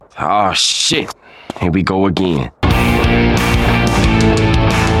Oh, shit. Here we go again.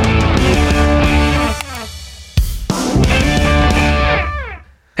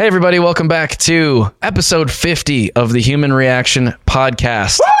 Hey, everybody. Welcome back to episode 50 of the Human Reaction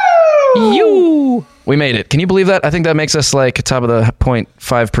Podcast. Woo! We made it. Can you believe that? I think that makes us like top of the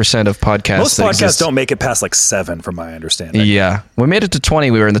 0.5% of podcasts. Most podcasts don't make it past like 7, from my understanding. Yeah. We made it to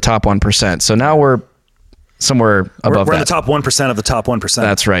 20. We were in the top 1%. So now we're somewhere above We're that. in the top 1% of the top 1%.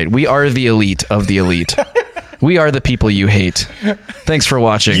 That's right. We are the elite of the elite. We are the people you hate. Thanks for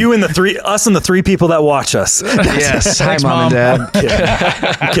watching. Us and the 3 people that watch us. Yes. Hi, Thanks, Mom and Dad.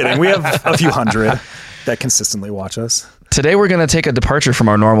 I'm kidding. We have a few hundred that consistently watch us. Today we're going to take a departure from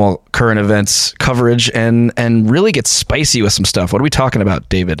our normal current events coverage and really get spicy with some stuff. What are we talking about,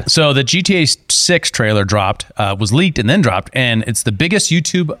 David? So the GTA 6 trailer dropped, was leaked and then dropped, and it's the biggest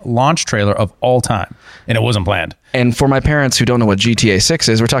YouTube launch trailer of all time, and it wasn't planned. And for my parents who don't know what GTA 6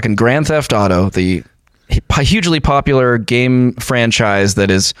 is, we're talking Grand Theft Auto, the hugely popular game franchise that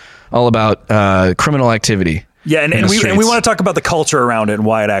is all about criminal activity. Yeah, and we want to talk about the culture around it and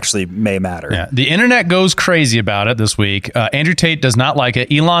why it actually may matter. Yeah, the internet goes crazy about it this week. Andrew Tate does not like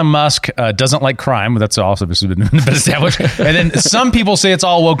it. Elon Musk doesn't like crime. That's also been established. And then some people say it's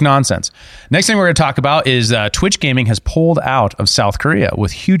all woke nonsense. Next thing we're going to talk about is Twitch Gaming has pulled out of South Korea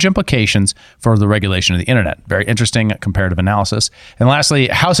with huge implications for the regulation of the internet. Very interesting comparative analysis. And lastly,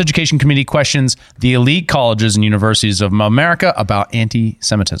 House Education Committee questions the elite colleges and universities of America about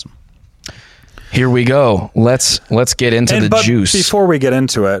anti-Semitism. Here we go. Let's get into the juice. Before we get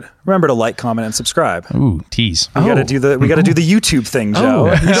into it, remember to like, comment, and subscribe. Ooh, tease. We got to do the YouTube thing,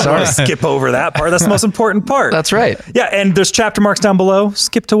 Joe. You don't want to skip over that part. That's the most important part. That's right. Yeah, and there's chapter marks down below.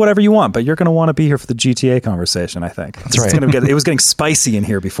 Skip to whatever you want, but you're going to want to be here for the GTA conversation, I think. That's right. It was getting spicy in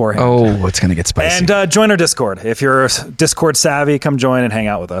here beforehand. Oh, it's going to get spicy. And join our Discord. If you're Discord savvy, come join and hang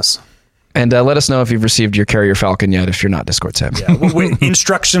out with us. And let us know if you've received your Carrier Falcon yet, if you're not Discord savvy. Yeah,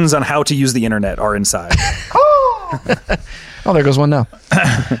 instructions on how to use the internet are inside. Oh, there goes one now.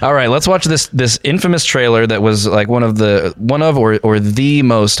 All right, let's watch this infamous trailer that was like one of the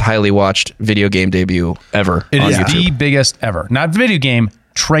most highly watched video game debut ever. It is YouTube. the biggest ever. Not video game,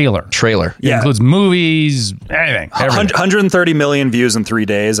 trailer. Trailer. It includes movies, anything. 130 million views in 3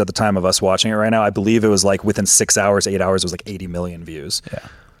 days at the time of us watching it right now. I believe it was like within 6 hours, 8 hours, it was like 80 million views. Yeah.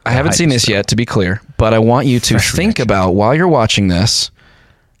 I haven't seen this yet, to be clear, but I want you to think about, while you're watching this,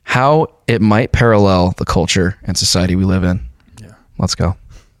 how it might parallel the culture and society we live in. Yeah. Let's go.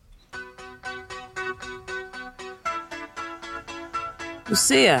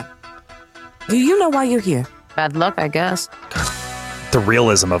 Lucia, do you know why you're here? Bad luck, I guess. The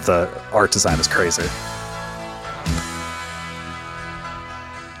realism of the art design is crazy.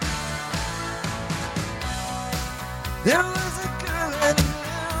 There was a girl I knew.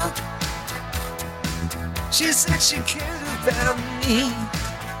 She said she cared about me.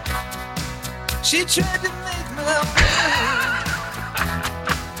 She tried to make my world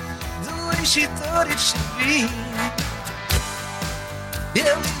the way she thought it should be.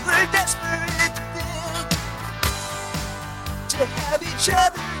 Yeah, we were desperate then to have each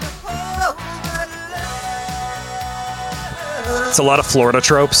other to hold our love. It's a lot of Florida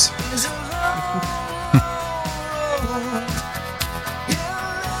tropes. Is alone.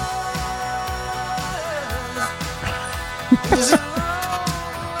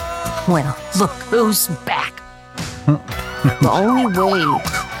 Well, look who's back. The only way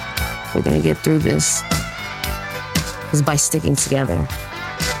we're gonna get through this is by sticking together,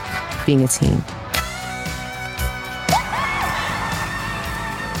 being a team.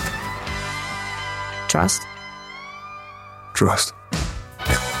 Trust? Trust.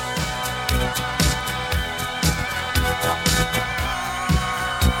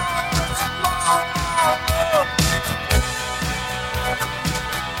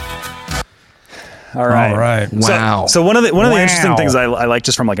 All right. All right. Wow. So one of the interesting things I like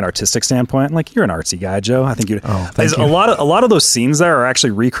just from like an artistic standpoint, like you're an artsy guy, Joe. I think you. thank you. A lot of those scenes there are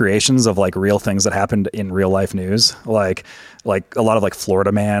actually recreations of like real things that happened in real life news. Like a lot of like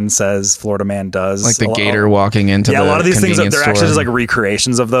Florida Man says, Florida Man does. Like the gator walking into a the lot of these things convenience they're actually store. just like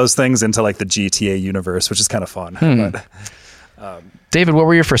recreations of those things into like the GTA universe, which is kind of fun. But, David, what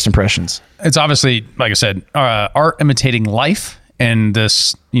were your first impressions? It's obviously, like I said, art imitating life, and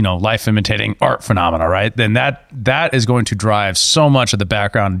this, life imitating art phenomena, right? Then that is going to drive so much of the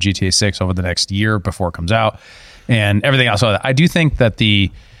background of GTA 6 over the next year before it comes out, and everything else. I do think that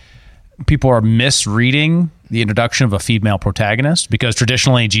the people are misreading the introduction of a female protagonist, because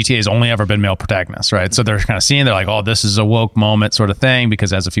traditionally GTA has only ever been male protagonists, right? So they're kind of seeing, they're like, oh, this is a woke moment sort of thing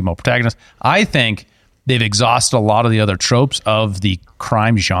because it has a female protagonist. I think they've exhausted a lot of the other tropes of the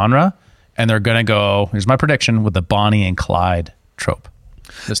crime genre, and they're going to go, here's my prediction, with the Bonnie and Clyde trope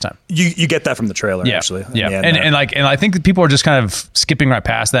this time. You get that from the trailer, actually. Yeah. In the end And I think that people are just kind of skipping right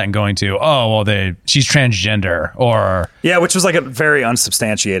past that and going to, oh, well, she's transgender, or yeah, which was like a very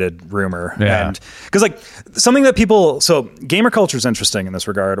unsubstantiated rumor. Yeah. And because like something that so gamer culture is interesting in this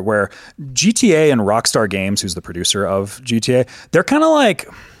regard, where GTA and Rockstar Games, who's the producer of GTA, they're kind of like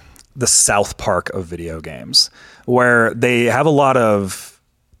the South Park of video games, where they have a lot of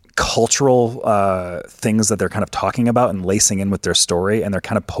cultural things that they're kind of talking about and lacing in with their story, and they're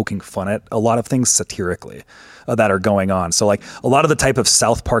kind of poking fun at a lot of things satirically that are going on. So like a lot of the type of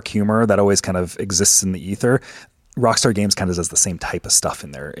South Park humor that always kind of exists in the ether, Rockstar Games kind of does the same type of stuff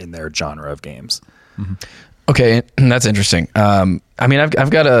in their genre of games. Okay, that's interesting. I mean, I've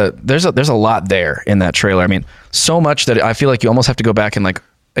got there's a lot there in that trailer. I mean, so much that I feel like you almost have to go back and like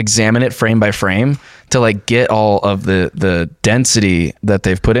examine it frame by frame to like get all of the density that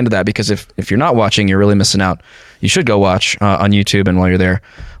they've put into that, because if you're not watching, you're really missing out. You should go watch on YouTube, and while you're there,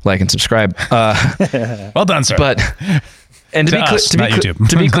 like and subscribe. well done, sir. But and to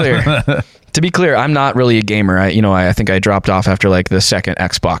be clear, I'm not really a gamer. I think I dropped off after like the second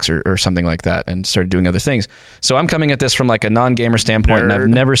Xbox or something like that, and started doing other things. So I'm coming at this from like a non-gamer standpoint, and I've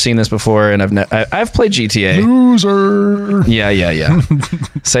never seen this before, and I've played GTA. Loser. Yeah.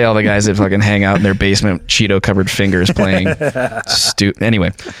 Say all the guys that fucking hang out in their basement, Cheeto-covered fingers playing. Anyway,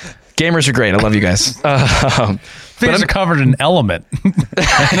 gamers are great. I love you guys. Fingers are covered in Element.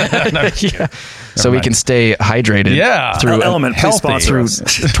 Yeah. So we can stay hydrated through Element, please sponsor us.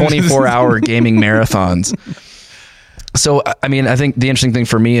 24-hour gaming marathons. So, I mean, I think the interesting thing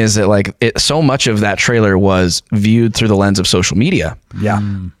for me is that like so much of that trailer was viewed through the lens of social media. Yeah.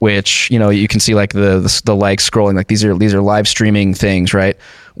 Which, you can see like the likes scrolling, like these are live streaming things, right?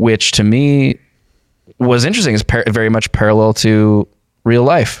 Which to me was interesting. Is very much parallel to real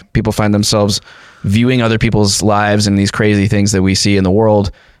life. People find themselves viewing other people's lives and these crazy things that we see in the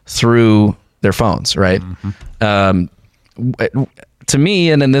world through their phones, right? To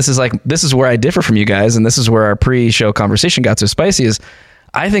me, and then this is where I differ from you guys, and this is where our pre-show conversation got so spicy, is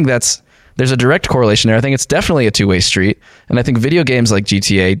I think there's a direct correlation there. I think it's definitely a two-way street, and I think video games like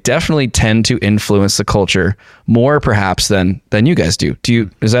GTA definitely tend to influence the culture more perhaps than you guys do.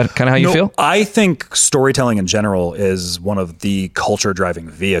 Is that kind of how you feel? I think storytelling in general is one of the culture driving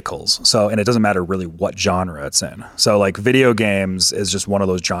vehicles. So, and it doesn't matter really what genre it's in. So like video games is just one of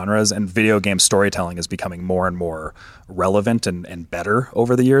those genres, and video game storytelling is becoming more and more relevant and better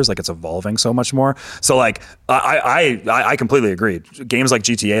over the years. Like it's evolving so much more. So like I completely agree. Games like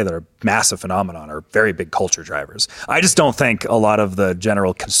GTA that are massive phenomenon are very big culture drivers. I just don't think a lot of the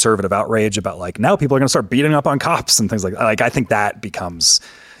general conservative outrage about like now people are going to start beating up on cops and things like that. Like I think that becomes,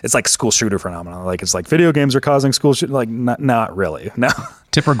 it's like school shooter phenomenon. Like it's like video games are causing school shooter. Like not really. No.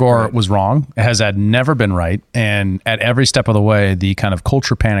 Tipper Gore was wrong. It has never been right. And at every step of the way, the kind of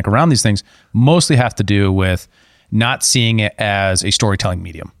culture panic around these things mostly have to do with not seeing it as a storytelling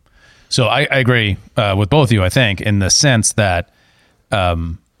medium. So I agree with both of you, I think, in the sense that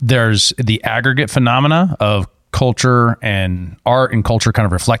there's the aggregate phenomena of culture and art and culture kind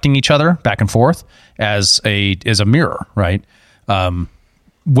of reflecting each other back and forth as a mirror, right?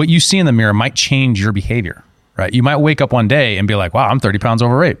 What you see in the mirror might change your behavior, right? You might wake up one day and be like, wow, I'm 30 pounds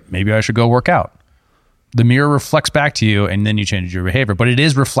overweight. Maybe I should go work out. The mirror reflects back to you, and then you change your behavior, but it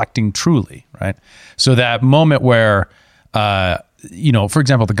is reflecting truly, right? So that moment where, for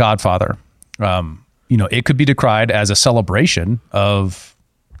example, The Godfather, it could be decried as a celebration of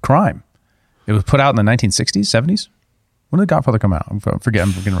crime. It was put out in the 1960s, 70s. When did The Godfather come out? I'm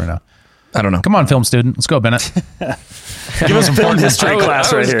forgetting right now. I don't know. Come on, film student. Let's go, Bennett. Give us a film history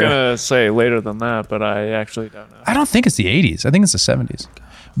class right here. I was going to say later than that, but I actually don't know. I don't think it's the 80s. I think it's the 70s.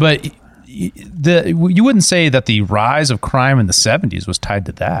 But you wouldn't say that the rise of crime in the 70s was tied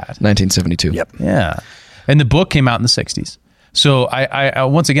to that. 1972. Yep. Yeah. And the book came out in the 60s. So I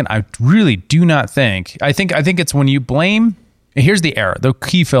once again, I really do not think, I think it's when you blame, here's the error, the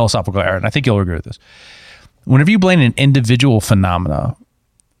key philosophical error, and I think you'll agree with this. Whenever you blame an individual phenomena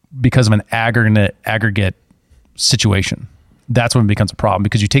because of an aggregate situation, that's when it becomes a problem,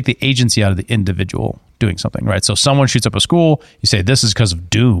 because you take the agency out of the individual doing something, right? So someone shoots up a school, you say this is because of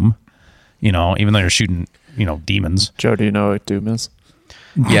doom, even though you're shooting, demons. Joe, do you know what Doom is?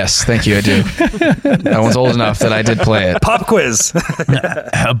 Yes, thank you. I do. I was old enough that I did play it. Pop quiz.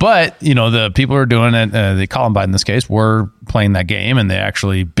 But, the people who are doing it, the Columbine in this case, were playing that game, and they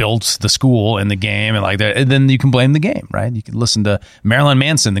actually built the school in the game and like that. And then you can blame the game, right? You can listen to Marilyn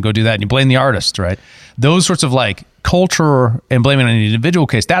Manson and go do that, and you blame the artist, right? Those sorts of like culture and blaming an individual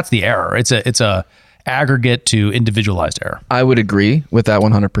case, that's the error. It's a aggregate to individualized error. I would agree with that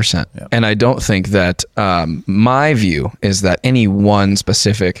 100%. And I don't think that my view is that any one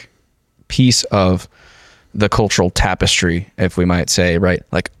specific piece of the cultural tapestry, if we might say, right,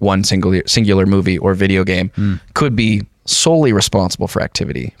 like one singular movie or video game could be solely responsible for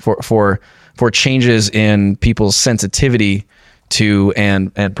activity, for changes in people's sensitivity to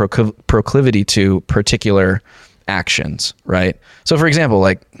and proclivity to particular actions, right? So for example,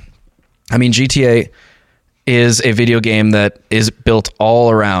 like, I mean, GTA is a video game that is built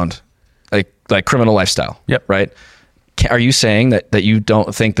all around like criminal lifestyle. Yep. Right. Are you saying that you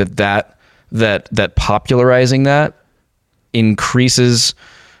don't think that popularizing that increases,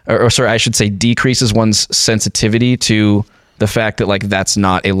 or sorry, I should say decreases one's sensitivity to the fact that like that's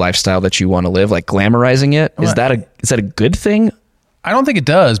not a lifestyle that you want to live, like glamorizing it? Is that a good thing? I don't think it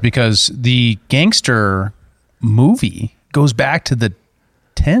does, because the gangster movie goes back to the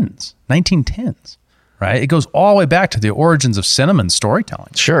 1910s, right? It goes all the way back to the origins of cinema and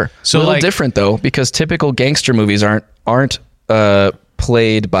storytelling. Sure. So, a little like- different though, because typical gangster movies aren't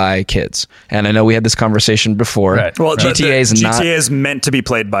played by kids. And I know we had this conversation before. Right. Well, GTA is not GTA is meant to be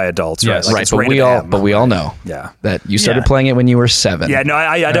played by adults, Yes. right? Like, right, it's but rated M, we all right? know Yeah. that you started Yeah. playing it when you were 7. Yeah, no,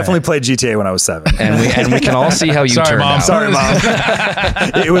 I definitely played GTA when I was 7. And we can all see how you Sorry, turned Mom. out. Sorry, Mom.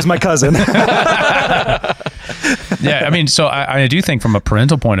 It was my cousin. Yeah, I mean, so I do think from a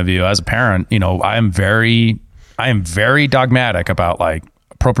parental point of view, as a parent, you know, I am very dogmatic about like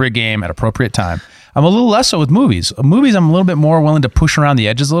appropriate game at appropriate time. I'm a little less so with movies. Movies, I'm a little bit more willing to push around the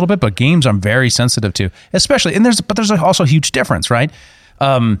edges a little bit, but games I'm very sensitive to, especially. And there's also a huge difference, right?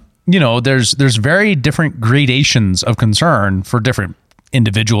 You know, there's very different gradations of concern for different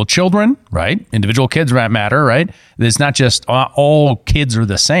individual children, right? Individual kids matter, right? It's not just all kids are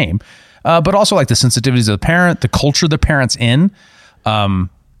the same, but also like the sensitivities of the parent, the culture the parent's in, and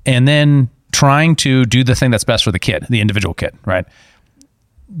then trying to do the thing that's best for the kid, the individual kid, right?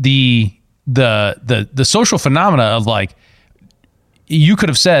 The social phenomena of like, you could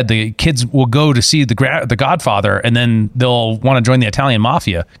have said the kids will go to see the Godfather and then they'll want to join the Italian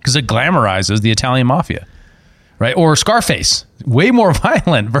mafia because it glamorizes the Italian mafia, right? Or Scarface, way more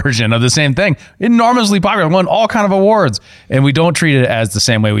violent version of the same thing, enormously popular, won all kind of awards, and we don't treat it as the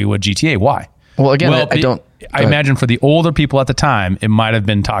same way we would GTA. Why? Well, again, I don't. I imagine for the older people at the time, it might have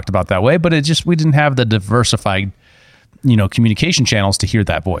been talked about that way, but we didn't have the diversified, you know, communication channels to hear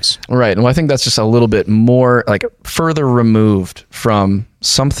that voice. Right. And I think that's just a little bit more like further removed from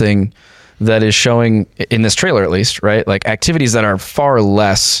something that is showing in this trailer, at least, right? Like activities that are far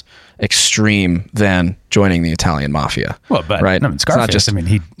less extreme than joining the Italian mafia. Well, but right. I mean, Scarface,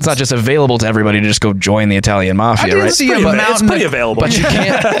 it's not just available to everybody to just go join the Italian mafia, right? It's pretty available. But you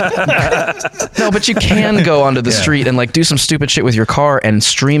can't. No, but you can go onto the street and like do some stupid shit with your car and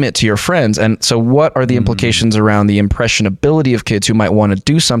stream it to your friends. And so, what are the implications around the impressionability of kids who might want to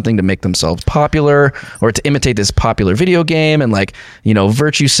do something to make themselves popular or to imitate this popular video game and like, you know,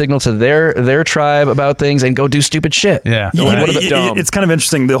 virtue signal to their tribe about things and go do stupid shit? Yeah. It's kind of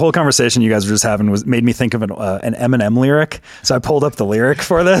interesting. The whole conversation you guys were just having made me think of an Eminem lyric. So I pulled up the lyric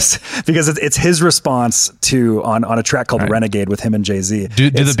for this because it's his response to on a track called Renegade with him and Jay-Z. Do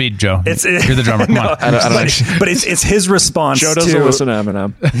the beat, Joe. You're the drummer. Come on. I don't but it's his response. Joe doesn't to listen to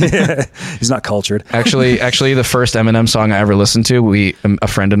Eminem. He's not cultured. Actually, the first Eminem song I ever listened to, a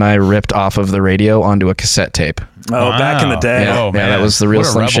friend and I ripped off of the radio onto a cassette tape. Oh, back in the day. Yeah, Oh, man. that was the real What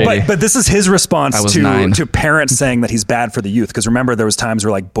a Slim rebel. Shady. But this is his response I was 9. to parents saying that he's bad for the youth. Because remember, there was times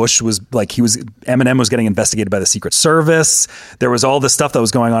where like Bush was like Eminem was getting investigated by the Secret Service. There was all this stuff that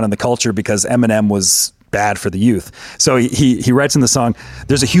was going on in the culture because Eminem was bad for the youth. So he writes in the song,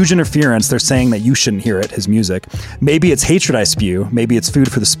 there's a huge interference. They're saying that you shouldn't hear it, his music. Maybe it's hatred I spew. Maybe it's food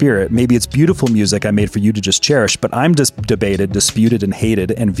for the spirit. Maybe it's beautiful music I made for you to just cherish. But I'm just debated, disputed, and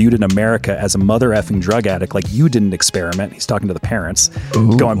hated and viewed in America as a mother effing drug addict like you didn't experiment. He's talking to the parents,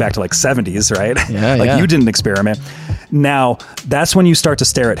 going back to like 70s, right? Yeah, like yeah. you didn't experiment. Now, that's when you start to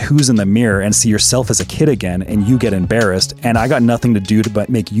stare at who's in the mirror and see yourself as a kid again, and you get embarrassed. And I got nothing to do but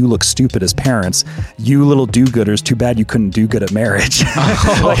make you look stupid as parents. You little do-gooders, too bad you couldn't do good at marriage.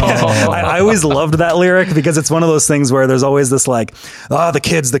 I always loved that lyric because it's one of those things where there's always this like, oh, the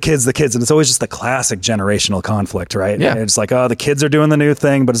kids. And it's always just the classic generational conflict, right? Yeah. And it's like, oh, the kids are doing the new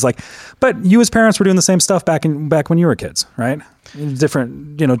thing, but it's like, but you as parents were doing the same stuff back when you were kids, right?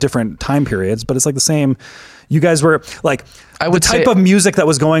 Different time periods, but it's like the same. You guys were like, the type of music that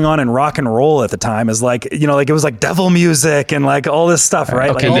was going on in rock and roll at the time is like, like it was like devil music and like all this stuff, right?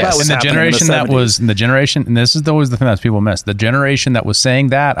 Okay, like all yes. that was And the happening generation in that 70s. was, and the generation, and this is always the thing that people miss, the generation that was saying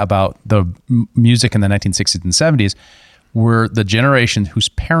that about the music in the 1960s and 70s were the generation whose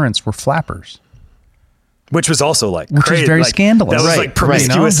parents were flappers. which was also like Which was crazy, very like, scandalous. That was Right, like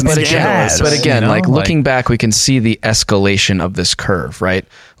promiscuous you know? and But scandalous. again- But again, You know, like like- looking back, we can see the escalation of this curve, right?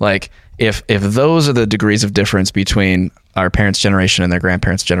 Like if those are the degrees of difference between our parents' generation and their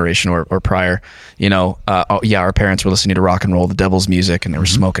grandparents' generation or prior, you know, our parents were listening to rock and roll, the devil's music, and they were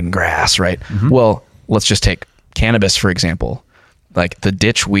smoking grass, right? Well, let's just take cannabis, for example. Like the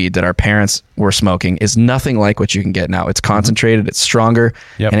ditch weed that our parents were smoking is nothing like what you can get now. It's concentrated, it's stronger,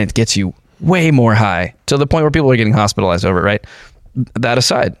 Yep. and it gets you way more high to the point where people are getting hospitalized over it, right? That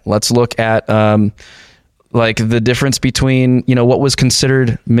aside, let's look at like the difference between, you know, what was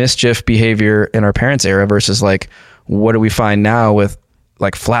considered mischief behavior in our parents' era versus like what do we find now with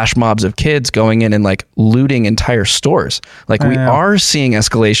like flash mobs of kids going in and like looting entire stores. Like we are seeing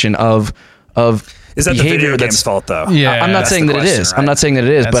escalation of Is that the behavior video game's that's fault though? Yeah. I'm not That's saying the that it question, is. right? I'm not saying that it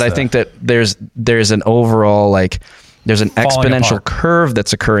is, That's but I the- think that there's an overall like there's an Falling exponential apart. curve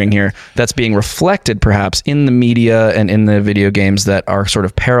that's occurring here that's being reflected perhaps in the media and in the video games that are sort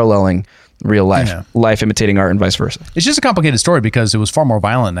of paralleling real life, Yeah. life imitating art and vice versa. It's just a complicated story because it was far more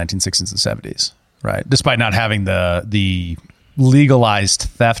violent in 1960s and 70s, right? Despite not having the legalized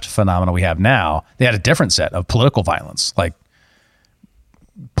theft phenomena we have now, they had a different set of political violence, like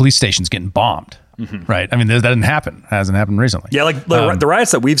police stations getting bombed, right? I mean, that didn't happen. It hasn't happened recently. Yeah, like the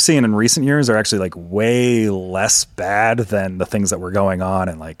riots that we've seen in recent years are actually like way less bad than the things that were going on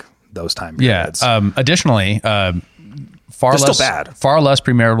in like those time Yeah. periods. Additionally, far They're less still bad. far less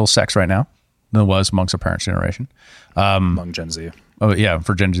premarital sex right now than it was amongst our parents' generation. among Gen Z. Oh yeah,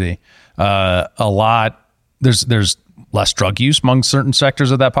 for Gen Z, a lot. There's less drug use among certain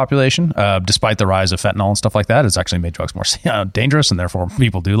sectors of that population, despite the rise of fentanyl and stuff like that. It's actually made drugs more dangerous, and therefore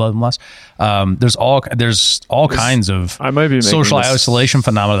people do love them less. There's all kinds of I might be making social this- isolation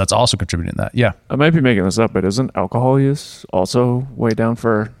phenomena that's also contributing to that. Yeah, I might be making this up, but isn't alcohol use also way down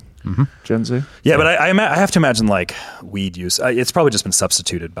for Gen Z? Yeah, but I have to imagine like weed use. It's probably just been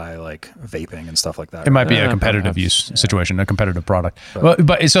substituted by like vaping and stuff like that. it might be a Yeah, competitive perhaps. use situation, a competitive product.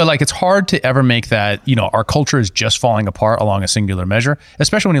 But so like it's hard to ever make that. You know, our culture is just falling apart along a singular measure,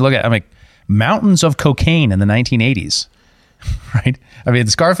 especially when you look at mountains of cocaine in the 1980s. Right? I mean,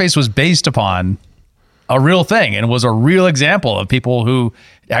 Scarface was based upon a real thing and was a real example of people who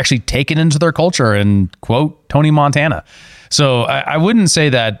actually take it into their culture and quote Tony Montana. So I wouldn't say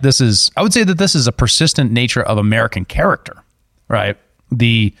that this is, I would say that this is a persistent nature of American character, right?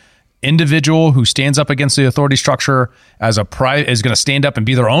 The individual who stands up against the authority structure as a is going to stand up and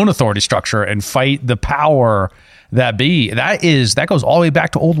be their own authority structure and fight the power that goes all the way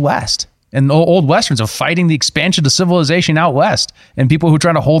back to Old West. And the old Westerns of fighting the expansion of civilization out West and people who are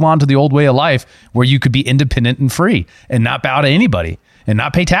trying to hold on to the old way of life where you could be independent and free and not bow to anybody and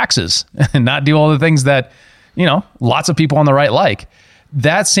not pay taxes and not do all the things that, you know, lots of people on the right like.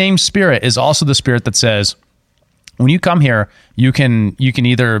 That same spirit is also the spirit that says, when you come here, you can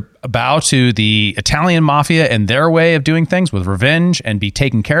either bow to the Italian mafia and their way of doing things with revenge and be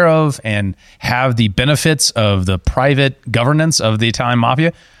taken care of and have the benefits of the private governance of the Italian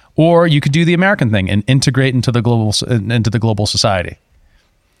mafia, or you could do the American thing and integrate into the global society.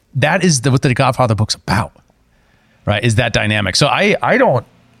 That is what the Godfather book's about, right? Is that dynamic? So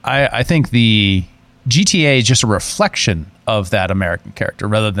I think the GTA is just a reflection of that American character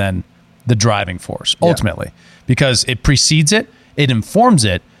rather than the driving force ultimately, because it precedes it, it informs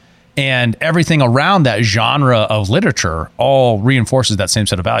it, and everything around that genre of literature all reinforces that same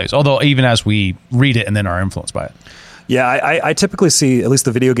set of values. Although even as we read it and then are influenced by it. Yeah, I typically see, at least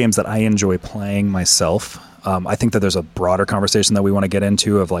the video games that I enjoy playing myself, I think that there's a broader conversation that we want to get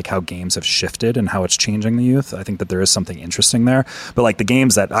into of like how games have shifted and how it's changing the youth. I think that there is something interesting there. But like the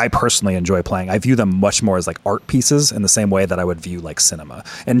games that I personally enjoy playing, I view them much more as like art pieces in the same way that I would view like cinema.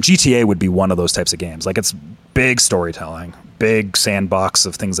 And GTA would be one of those types of games. Like it's big storytelling, big sandbox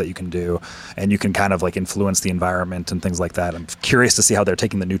of things that you can do, and you can kind of like influence the environment and things like that. I'm curious to see how they're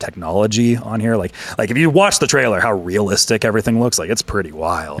taking the new technology on here. Like if you watch the trailer, how realistic everything looks, like it's pretty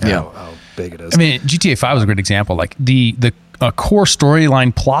wild how big it is. I mean, GTA 5 is a great example. Like the core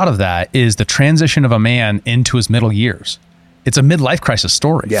storyline plot of that is the transition of a man into his middle years. It's a midlife crisis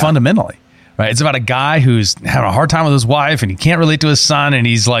story, fundamentally. Right? It's about a guy who's having a hard time with his wife and he can't relate to his son, and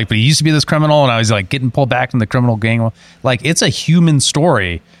he's like, but he used to be this criminal and now he's like getting pulled back in the criminal gang. Like it's a human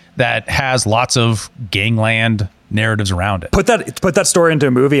story that has lots of gangland narratives around it. Put that story into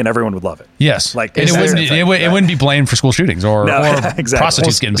a movie and everyone would love it. Yes. Like and it wouldn't be blamed for school shootings or exactly.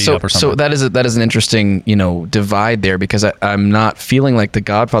 prostitutes getting beat up or something. So that is an interesting, divide there, because I'm not feeling like the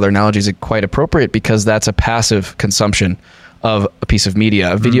Godfather analogy is quite appropriate, because that's a passive consumption of a piece of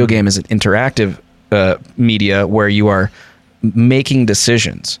media. A video game is an interactive media where you are making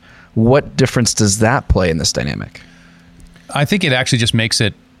decisions What difference does that play in this dynamic? I think it actually just makes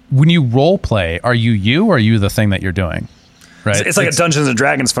it, when you role play, are you or are you the thing that you're doing? Right. It's like a Dungeons and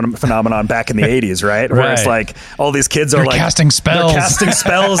Dragons phenomenon back in the 80s, right? Where it's like all these kids are They're casting spells. They're casting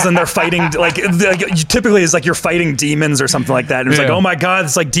spells and they're fighting typically it's like you're fighting demons or something like that. And it's like, oh my God,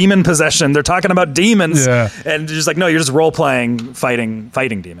 it's like demon possession. They're talking about demons. Yeah. And you're just like, no, you're just role playing fighting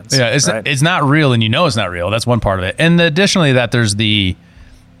demons. Yeah, right? it's not real, and you know it's not real. That's one part of it. And additionally, that there's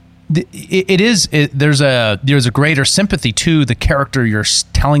there's a greater sympathy to the character you're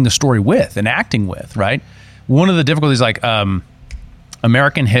telling the story with and acting with, right? One of the difficulties, like not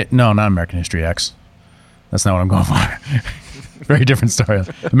American History X. That's not what I'm going for. Very different story.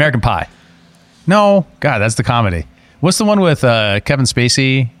 American Pie. No, God, that's the comedy. What's the one with Kevin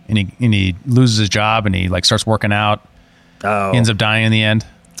Spacey and he loses his job and he like starts working out? Oh, He ends up dying in the end.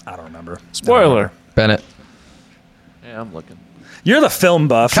 I don't remember. Spoiler. Bennett. Yeah, I'm looking. You're the film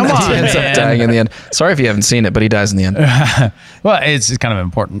buff. Come on, He ends up man. dying in the end. Sorry if you haven't seen it, but he dies in the end. Well, it's kind of an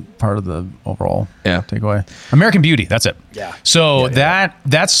important part of the overall Yeah. takeaway. American Beauty, that's it. Yeah. So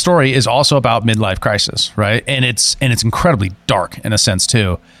that story is also about midlife crisis, right? And it's incredibly dark in a sense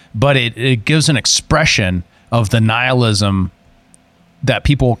too, but it gives an expression of the nihilism that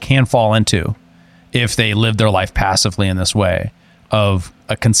people can fall into if they live their life passively in this way, of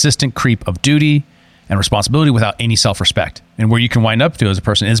a consistent creep of duty and responsibility without any self-respect. And where you can wind up to as a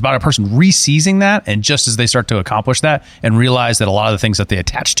person is about a person re-seizing that, and just as they start to accomplish that and realize that a lot of the things that they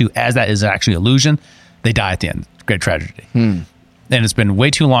attach to as that is actually illusion, they die at the end. Great tragedy. And it's been way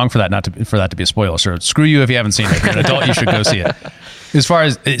too long for that to be a spoiler. So screw you if you haven't seen it. If you're an adult, you should go see it. As far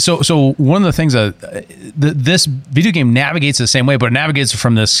as so one of the things that this video game navigates the same way, but it navigates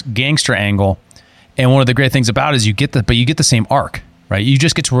from this gangster angle. And one of the great things about it is you get the same arc. Right, you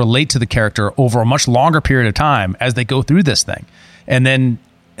just get to relate to the character over a much longer period of time as they go through this thing, and then,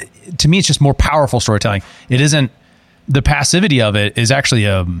 to me, it's just more powerful storytelling. It isn't, the passivity of it is actually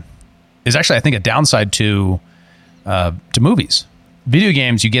I think a downside to movies. Video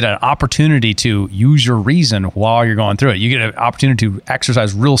games, you get an opportunity to use your reason while you're going through it. You get an opportunity to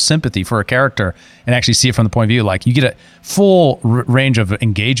exercise real sympathy for a character and actually see it from the point of view. Like you get a full range of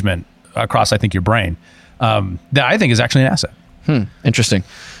engagement across, I think, your brain. That I think is actually an asset. Interesting.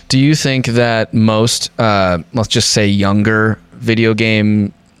 Do you think that most, let's just say younger video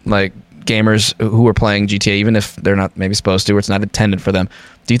game like gamers who are playing GTA, even if they're not maybe supposed to, or it's not intended for them,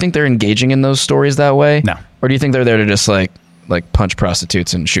 do you think they're engaging in those stories that way? No. Or do you think they're there to just like punch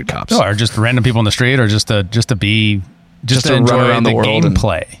prostitutes and shoot cops? Or just random people in the street, or just to to enjoy run around the the world and-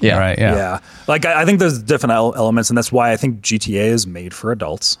 gameplay. Yeah. Right. Yeah. Like I think there's different elements, and that's why I think GTA is made for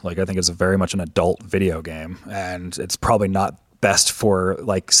adults. Like I think it's very much an adult video game, and it's probably not best for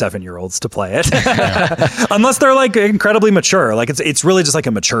like 7-year-olds to play it unless they're like incredibly mature. Like it's really just like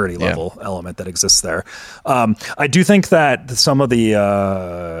a maturity level element that exists there. I do think that some of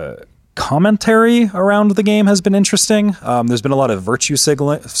the commentary around the game has been interesting. There's been a lot of virtue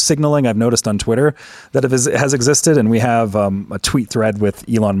signaling I've noticed on Twitter that has existed, and we have a tweet thread with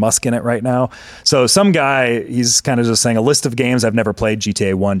Elon Musk in it right now. So some guy, he's kind of just saying a list of games I've never played: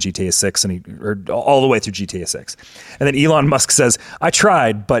 GTA 1, GTA 6, or all the way through GTA 6. And then Elon Musk says, I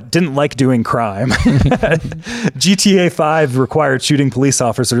tried, but didn't like doing crime. GTA 5 required shooting police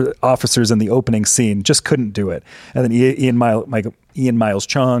officers in the opening scene, just couldn't do it. And then Ian Miles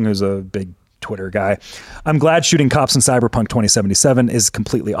Chung, who's a big Twitter guy. I'm glad shooting cops in Cyberpunk 2077 is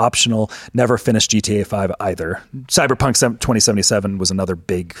completely optional. Never finished GTA 5 either. Cyberpunk 2077 was another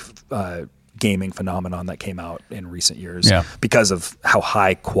big gaming phenomenon that came out in recent years because of how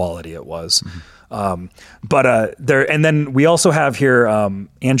high quality it was. And then we also have here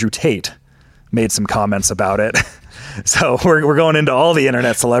Andrew Tate made some comments about it. So we're going into all the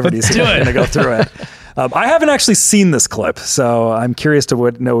internet celebrities here. We're going to go through it. I haven't actually seen this clip, so I'm curious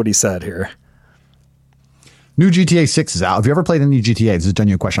to know what he said here. New GTA 6 is out. Have you ever played any GTA? This is a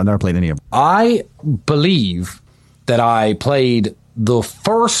genuine question. I've never played any of them. I believe that I played the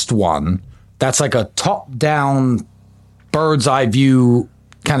first one. That's like a top-down, bird's-eye view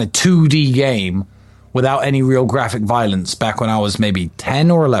kind of 2D game without any real graphic violence back when I was maybe 10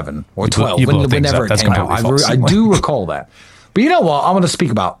 or 11 or 12, whenever it came out. I do recall that. But you know what? I'm going to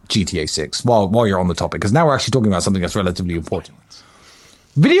speak about GTA 6 while you're on the topic, because now we're actually talking about something that's relatively important.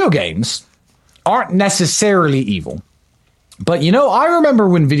 Video games aren't necessarily evil. But, you know, I remember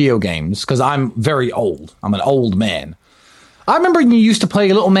when video games, because I'm very old. I'm an old man. I remember when you used to play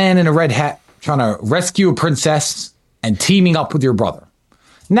a little man in a red hat trying to rescue a princess and teaming up with your brother.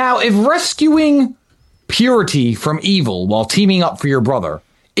 Now, if rescuing purity from evil while teaming up for your brother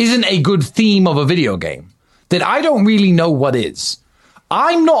isn't a good theme of a video game, then I don't really know what is.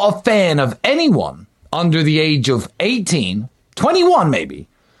 I'm not a fan of anyone under the age of 18, 21 maybe,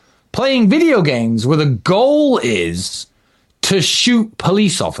 playing video games where the goal is to shoot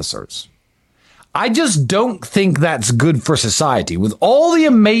police officers. I just don't think that's good for society. With all the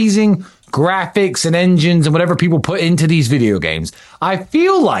amazing graphics and engines and whatever people put into these video games, I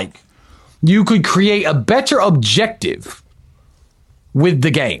feel like you could create a better objective with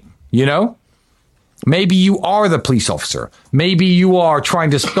the game, you know? Maybe you are the police officer. Maybe you are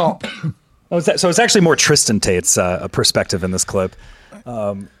trying to stop. So it's actually more Tristan Tate's perspective in this clip.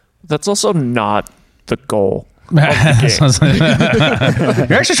 That's also not the goal. You're actually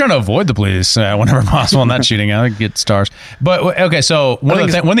trying to avoid the police whenever possible in that shooting. I get stars. But okay, so one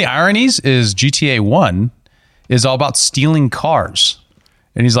of the ironies is GTA 1 is all about stealing cars.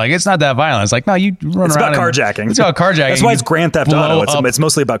 And he's like, it's not that violent. It's like, no, you run It's around. about carjacking. It's about carjacking. That's why it's Grand Theft blow Auto. up- It's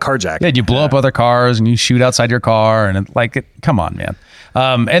mostly about carjacking. Yeah, you blow up other cars and you shoot outside your car and come on, man.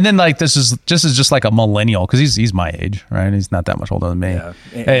 And then like this is just like a millennial because he's my age, right? He's not that much older than me. Yeah,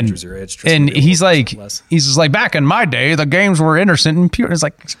 Andrew's your age. Tristan And will be he's a little like, less. he's just like, back in my day, the games were innocent and pure. It's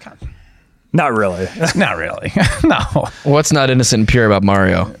like, Not really. not really, no. What's not innocent and pure about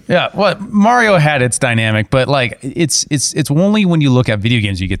Mario? Yeah, well, Mario had its dynamic, but like it's only when you look at video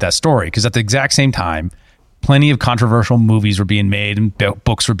games you get that story because at the exact same time, plenty of controversial movies were being made and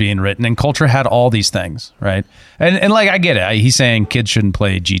books were being written, and culture had all these things, right? And like I get it. He's saying kids shouldn't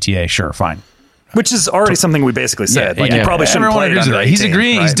play GTA. Sure, fine. Which is already something we basically said. Yeah, You probably shouldn't everyone play it agrees with under that. He's 18,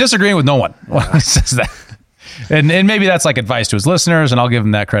 agreeing. right? He's disagreeing with no one when he says that. And maybe that's like advice to his listeners, and I'll give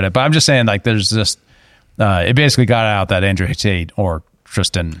him that credit. But I'm just saying, like, there's just it basically got out that Andrew Tate or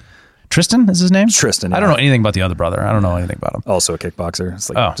Tristan is his name. Tristan. I don't yeah. know anything about the other brother. I don't know anything about him. Also a kickboxer. It's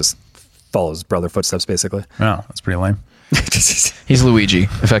like just follows his brother footsteps, basically. Oh, that's pretty lame. He's Luigi,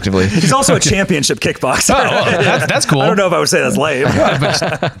 effectively. He's also a championship kickboxer. Oh, well, that's cool. I don't know if I would say that's lame.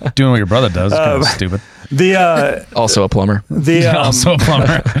 Doing what your brother does is kind of stupid. The Also a plumber. Also a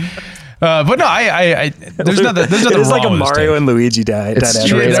plumber. But no, I there's nothing. There's nothing it is wrong like a with this Mario tape. and Luigi dynamic.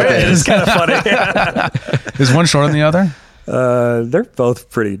 true. It's kind of funny. Is one shorter than the other? They're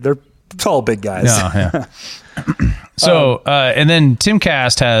both pretty. They're tall, big guys. Yeah. So, and then Tim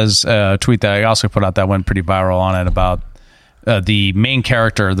Cast has a tweet that I also put out that went pretty viral on it about the main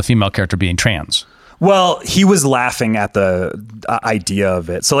character, the female character, being trans. Well, he was laughing at the idea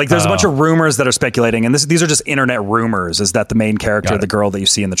of it. So, like, there's a bunch of rumors that are speculating, and these are just internet rumors, is that the main character, the girl that you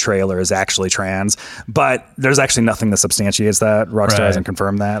see in the trailer, is actually trans. But there's actually nothing that substantiates that. Rockstar Right. hasn't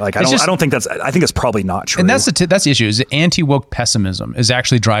confirmed that. Like, I It's don't think I think it's probably not true. And that's the issue. Is anti-woke pessimism is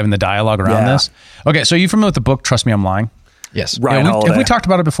actually driving the dialogue around Yeah. this. Okay, so are you familiar with the book Trust Me, I'm Lying? Yes. Ryan Have Holiday. we talked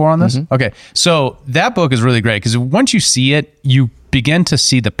about it before on this? Okay. So that book is really great because once you see it, you begin to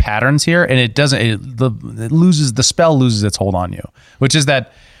see the patterns here, and the spell loses its hold on you, which is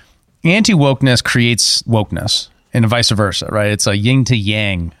that anti-wokeness creates wokeness and vice versa, right? It's a yin to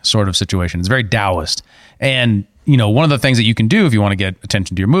yang sort of situation. It's very Taoist. And, you know, one of the things that you can do if you want to get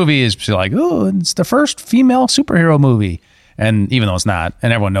attention to your movie is be like, oh, it's the first female superhero movie. And even though it's not,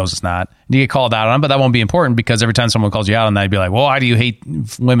 and everyone knows it's not, you get called out on it, but that won't be important because every time someone calls you out on that, you'd be like, well, why do you hate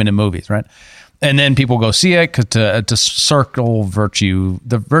women in movies, right? And then people go see it to circle virtue,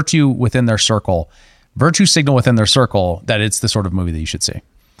 the virtue within their circle, virtue signal within their circle that it's the sort of movie that you should see.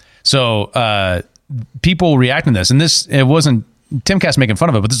 So people react to this, and it wasn't Timcast making fun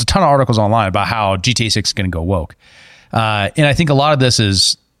of it, but there's a ton of articles online about how GTA 6 is going to go woke. And I think a lot of this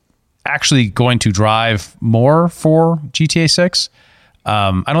is actually going to drive more for GTA 6.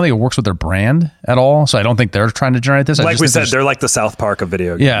 I don't think it works with their brand at all, so I don't think they're trying to generate this. like we said, they're like the South Park of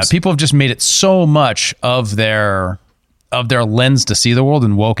video games. Yeah, people have just made it so much of their lens to see the world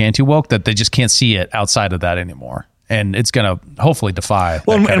and woke, anti-woke that they just can't see it outside of that anymore. And it's going to hopefully defy.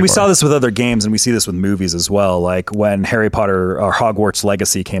 Well, that and we saw category. this with other games, and we see this with movies as well. Like when Harry Potter or Hogwarts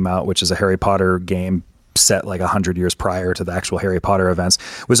Legacy came out, which is a Harry Potter game set like 100 years prior to the actual Harry Potter events,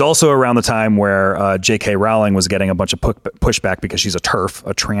 was also around the time where J.K. Rowling was getting a bunch of pushback because she's a TERF,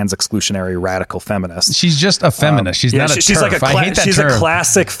 a trans exclusionary radical feminist. She's just a feminist. She's not a she's TERF. like I hate that she's term. a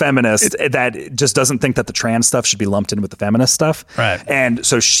classic feminist that just doesn't think that the trans stuff should be lumped in with the feminist stuff. Right. And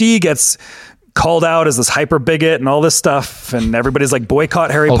so she gets called out as this hyper bigot and all this stuff, and everybody's like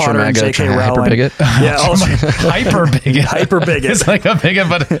boycott Harry Ultra Potter and mega J.K. hyper Rowling. bigot. Yeah, hyper bigot. hyper bigot. It's like a bigot,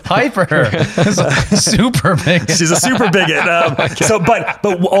 but hyper. It's like super bigot. She's a super bigot. But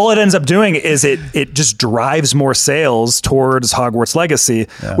all it ends up doing is it just drives more sales towards Hogwarts Legacy,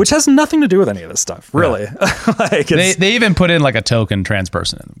 which has nothing to do with any of this stuff, really. they even put in like a token trans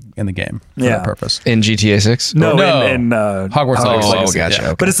person in the game for Yeah. that purpose. In GTA 6? No, No. in Hogwarts Legacy. Gotcha. Yeah.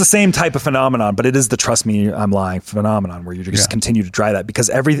 Okay. But it's the same type of phenomenon, but it is the trust me, I'm lying phenomenon where you just continue to drive that because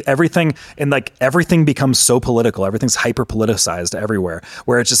everything becomes so political. Everything's hyper politicized everywhere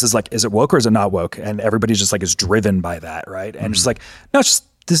where it just is like, is it woke or is it not woke? And everybody's just like is driven by that. Right. And just like, no, it's just,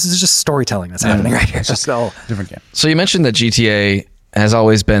 this is just storytelling that's happening right here. It's just all Different game. So you mentioned that GTA has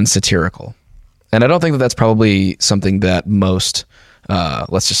always been satirical. And I don't think that that's probably something that most,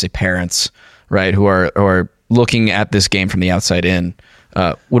 let's just say parents, right, who are looking at this game from the outside in,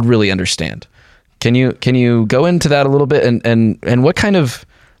 would really understand. Can you go into that a little bit and what kind of,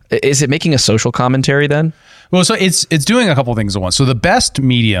 is it making a social commentary then? Well, so it's doing a couple things at once. So the best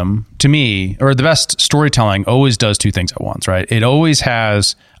medium to me, or the best storytelling, always does two things at once, right? It always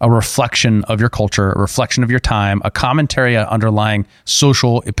has a reflection of your culture, a reflection of your time, a commentary underlying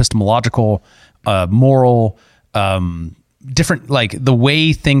social, epistemological, moral, different, like the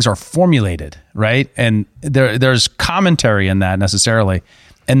way things are formulated, right? And there's commentary in that necessarily.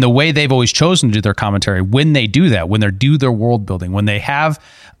 And the way they've always chosen to do their commentary, when they do that, when they do their world building, when they have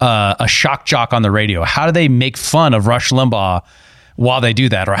a shock jock on the radio, how do they make fun of Rush Limbaugh while they do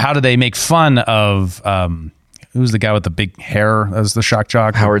that? Or how do they make fun of, who's the guy with the big hair as the shock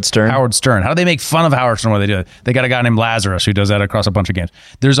jock? Howard Stern. Howard Stern. How do they make fun of Howard Stern while they do it? They got a guy named Lazarus who does that across a bunch of games.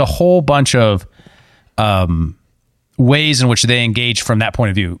 There's a whole bunch of ways in which they engage from that point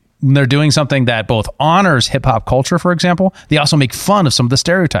of view. When they're doing something that both honors hip hop culture, for example, they also make fun of some of the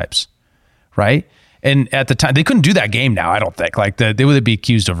stereotypes, right? And at the time, they couldn't do that game now, I don't think. Like they would be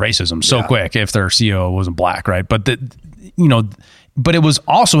accused of racism so quick if their CEO wasn't black, right? But but it was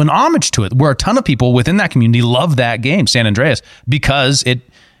also an homage to it, where a ton of people within that community love that game, San Andreas, because it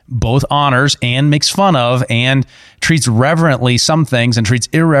both honors and makes fun of and treats reverently some things and treats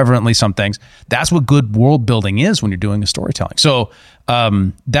irreverently some things. That's what good world building is when you're doing a storytelling. So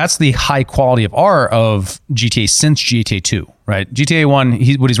that's the high quality of art of GTA since GTA 2, right? GTA 1,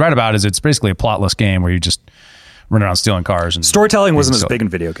 what he's right about is it's basically a plotless game where you just run around stealing cars. And storytelling wasn't as big in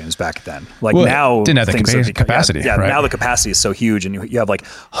video games back then. Like now, didn't have the things have capacity. Yeah, right? now the capacity is so huge, and you have like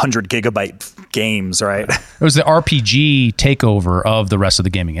 100 gigabyte games, right? It was the RPG takeover of the rest of the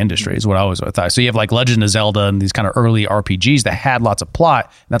gaming industry, is what I always thought. So you have like Legend of Zelda and these kind of early RPGs that had lots of plot,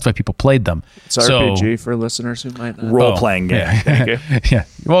 and that's why people played them. It's RPG for listeners who might not. Role playing game. Yeah. Yeah.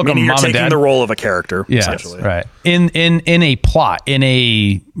 Welcome, Meaning you're Mom and taking Dad. the role of a character, Yeah, essentially. right. In a plot, in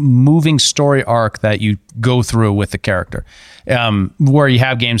a moving story arc that you go through with the character, where you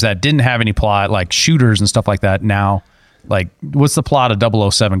have games that didn't have any plot, like shooters and stuff like that. Now, like, what's the plot of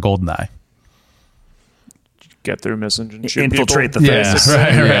 007 GoldenEye? Get through missions and shoot Infiltrate people. the Yeah, face.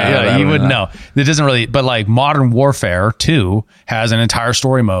 right. Yeah, You would know. It doesn't really, but like Modern Warfare 2 has an entire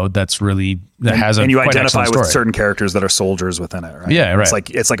story mode that's really has a And you quite identify excellent with story. certain characters that are soldiers within it, right? Yeah, right.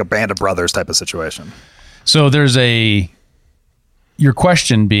 It's like a band of brothers type of situation. So there's your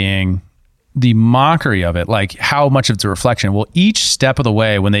question being the mockery of it, like how much of it's a reflection. Well, each step of the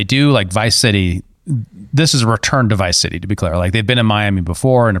way, when they do like Vice City, this is a return to Vice City, to be clear. Like they've been in Miami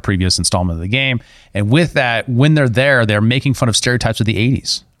before in a previous installment of the game. And with that, when they're there, they're making fun of stereotypes of the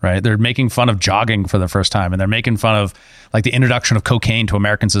 80s, right? They're making fun of jogging for the first time. And they're making fun of like the introduction of cocaine to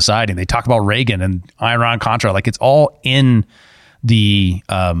American society. They talk about Reagan and Iran-Contra. Like it's all in the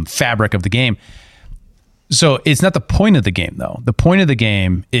fabric of the game. So it's not the point of the game, though. The point of the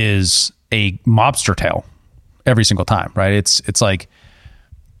game is a mobster tale every single time, right? It's like,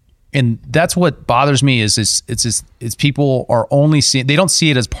 and that's what bothers me is people are only seeing, they don't see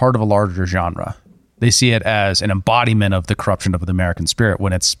it as part of a larger genre. They see it as an embodiment of the corruption of the American spirit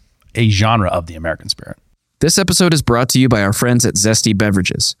when it's a genre of the American spirit. This episode is brought to you by our friends at Zesty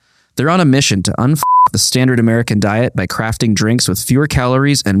Beverages. They're on a mission to unf the standard American diet by crafting drinks with fewer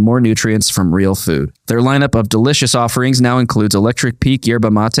calories and more nutrients from real food. Their lineup of delicious offerings now includes Electric Peak Yerba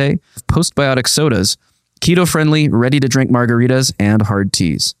Mate, postbiotic sodas, keto-friendly, ready-to-drink margaritas, and hard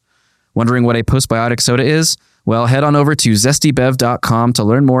teas. Wondering what a postbiotic soda is? Well, head on over to zestybev.com to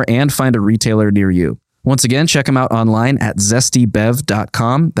learn more and find a retailer near you. Once again, check them out online at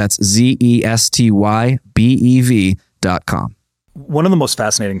zestybev.com. That's ZESTYBEV.com. One of the most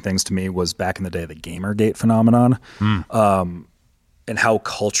fascinating things to me was back in the day, the Gamergate phenomenon, and how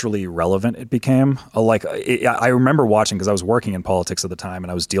culturally relevant it became. I remember watching, because I was working in politics at the time,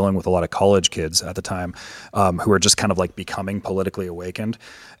 and I was dealing with a lot of college kids at the time who were just kind of like becoming politically awakened.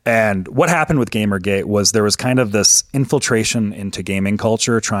 And what happened with Gamergate was there was kind of this infiltration into gaming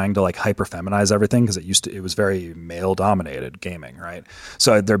culture, trying to like hyper feminize everything, because it was very male dominated gaming, right?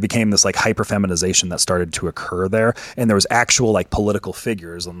 So there became this like hyper feminization that started to occur there, and there was actual like political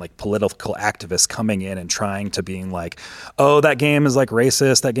figures and like political activists coming in and trying to being like, oh, that game is like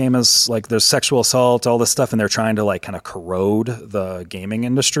racist. That game is like there's sexual assault, all this stuff, and they're trying to like kind of corrode the gaming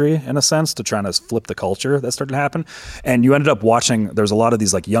industry in a sense to try to flip the culture that started to happen. And you ended up watching. There's a lot of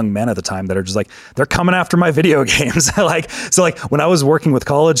these like young men at the time that are just like they're coming after my video games. So when I was working with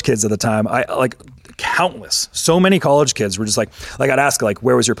college kids at the time, I like so many college kids were just like I'd ask like,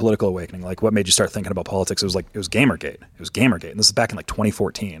 where was your political awakening? Like, what made you start thinking about politics? It was Gamergate. It was Gamergate. And this is back in like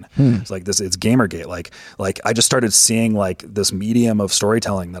 2014. It's like it's Gamergate. Like I just started seeing like this medium of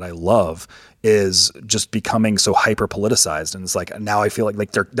storytelling that I love is just becoming so hyper politicized, and it's like now I feel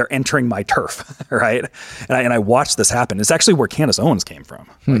like they're entering my turf, right? And I watched this happen. It's actually where Candace Owens came from.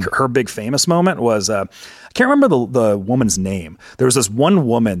 Like her big famous moment was I can't remember the woman's name. There was this one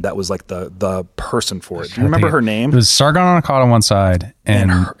woman that was like the person for it. Do you remember her name? It was Sargon on a Cot on one side,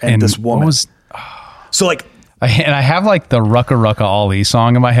 and this woman was so like. I have like the Rucka Rucka Ali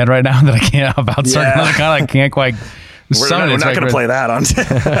song in my head right now that I can't about Sargon on a Cot. I can't quite. We're not going to play that on.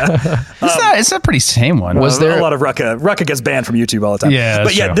 It's a pretty same one. Was there a lot of Rucka gets banned from YouTube all the time? Yeah,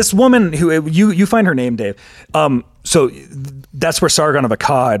 but yeah, true. this woman who you find her name, Dave. So that's where Sargon of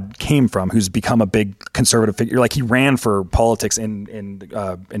Akkad came from, who's become a big conservative figure. Like he ran for politics in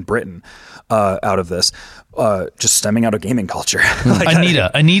Britain out of this, just stemming out of gaming culture. Like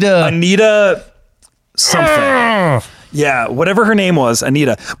Anita something. Yeah, whatever her name was,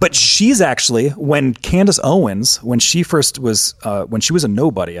 Anita. But she's actually, when Candace Owens, when she first was, when she was a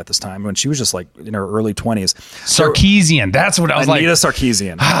nobody at this time, when she was just like in her early 20s. Sarkeesian, that's what I was Anita like.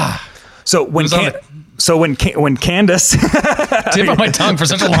 Sarkeesian. So when Candace tip on my tongue for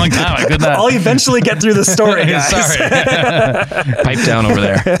such a long time, I could not. I'll eventually get through the story, guys. Sorry. Pipe down over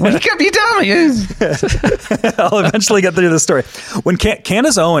there. Well, you can't be down. I'll eventually get through the story. When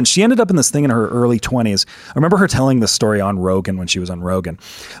Candace Owens, she ended up in this thing in her early 20s. I remember her telling this story on Rogan when she was on Rogan.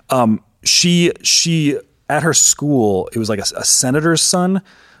 She at her school, it was like a senator's son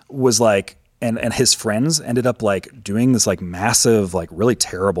was like, and his friends ended up like doing this like massive, like really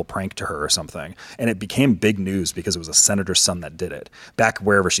terrible prank to her or something. And it became big news because it was a senator's son that did it back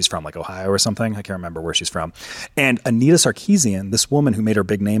wherever she's from, like Ohio or something. I can't remember where she's from. And Anita Sarkeesian, this woman who made her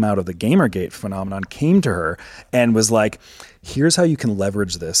big name out of the Gamergate phenomenon, came to her and was like, here's how you can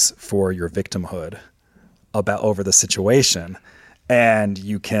leverage this for your victimhood over the situation. And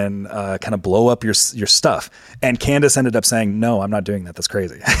you can kind of blow up your stuff. And Candace ended up saying, no, I'm not doing that. That's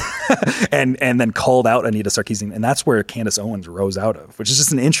crazy. and then called out Anita Sarkeesian. And that's where Candace Owens rose out of, which is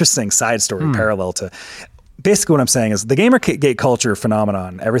just an interesting side story parallel to basically what I'm saying is the Gamergate culture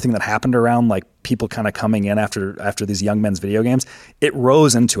phenomenon, everything that happened around like people kind of coming in after these young men's video games, it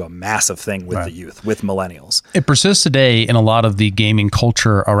rose into a massive thing with the youth, with millennials. It persists today in a lot of the gaming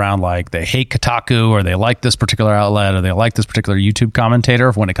culture around like they hate Kotaku or they like this particular outlet or they like this particular YouTube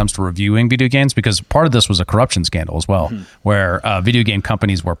commentator when it comes to reviewing video games, because part of this was a corruption scandal as well, where video game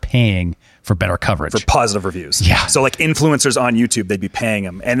companies were paying for better coverage. For positive reviews. Yeah. So like influencers on YouTube, they'd be paying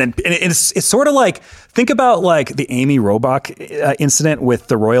them. And then it's sort of like, think about like the Amy Robach incident with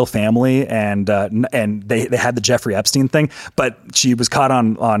the royal family and they had the Jeffrey Epstein thing, but she was caught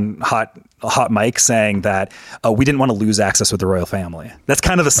on hot mic saying that we didn't want to lose access with the royal family. That's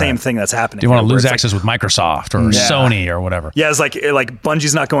kind of the same thing that's happening. Do you want to lose access with Microsoft or Sony or whatever? Yeah, it's like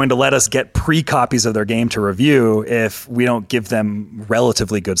Bungie's not going to let us get pre-copies of their game to review if we don't give them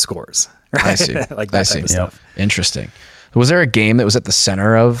relatively good scores. Right? I see. Like that type of stuff. Interesting. Was there a game that was at the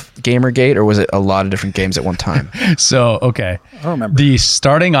center of Gamergate, or was it a lot of different games at one time? So, okay. I don't remember. The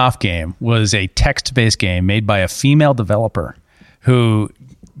starting off game was a text-based game made by a female developer who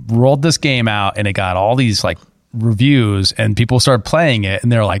rolled this game out, and it got all these like reviews, and people started playing it,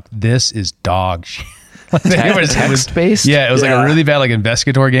 and they're like, "This is dog shit." Text-based? Yeah, it was like a really bad like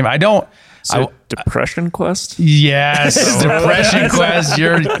investigatory game. Depression Quest? Yes, Depression Quest.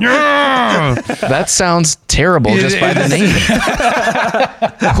 That sounds terrible just by the name.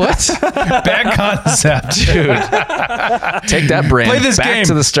 What? Bad concept, dude. Take that brand. Play this back game.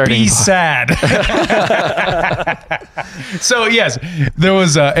 To the starting. Be sad. So yes, there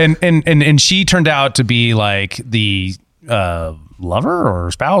was and she turned out to be like the lover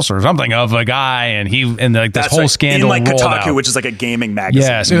or spouse or something of a guy, and like this whole scandal in like rolled Kotaku, out. which is like a gaming magazine.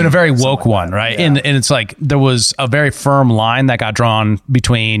 Yes, in a very woke one, right? Yeah. And it's like there was a very firm line that got drawn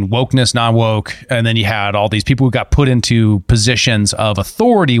between wokeness, non-woke, and then you had all these people who got put into positions of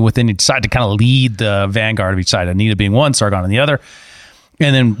authority within each side to kind of lead the vanguard of each side. Anita being one, Sargon on the other.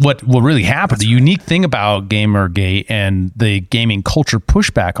 And then what really happened, the unique thing about Gamergate and the gaming culture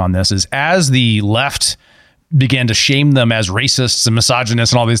pushback on this is as the left began to shame them as racists and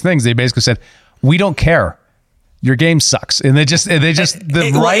misogynists and all these things, they basically said, we don't care. your game sucks, and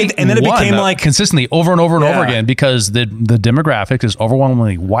the right and then it became like consistently over and over and over again because the demographic is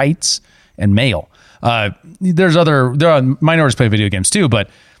overwhelmingly whites and male. There are minorities play video games too, but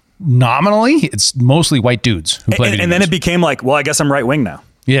nominally it's mostly white dudes who play video games. And then it became like, well, I guess I'm right wing now.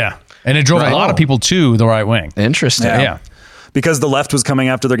 Yeah, and it drove a lot of people to the right wing. Interesting. Yeah. Because the left was coming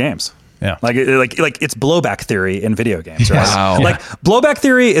after their games. Yeah. Like it's blowback theory in video games, right? Wow. Like blowback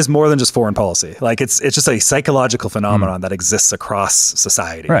theory is more than just foreign policy. Like it's just a psychological phenomenon that exists across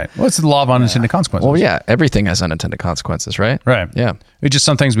society. Right. Well, it's the law of unintended consequences. Well, yeah, everything has unintended consequences, right? Right. Yeah. It's just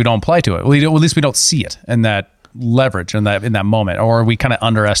some things we don't apply to it. Well, at least we don't see it in that leverage in that moment, or we kind of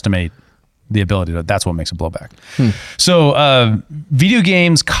underestimate the ability to. That's what makes a blowback. So, video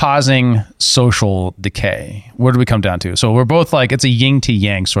games causing social decay. Where do we come down to? So we're both like, it's a yin to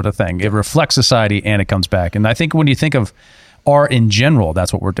yang sort of thing. It reflects society and it comes back. And I think when you think of art in general,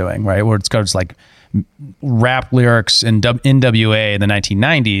 that's what we're doing, right? Where it's got like rap lyrics in NWA in the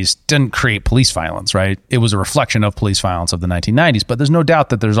 1990s didn't create police violence, right? It was a reflection of police violence of the 1990s. But there's no doubt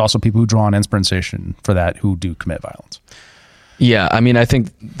that there's also people who draw on inspiration for that who do commit violence. Yeah, I mean, I think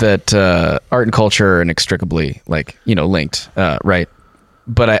that art and culture are inextricably linked, right?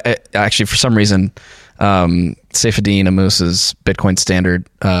 But I actually, for some reason, Saifedean Ammous's Bitcoin Standard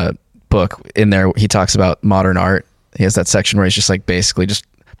book, in there, he talks about modern art. He has that section where he's just like basically just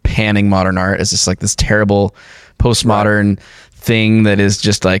panning modern art as just like this terrible postmodern thing that is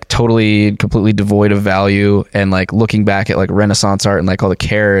just like totally, completely devoid of value, and like looking back at like Renaissance art and like all the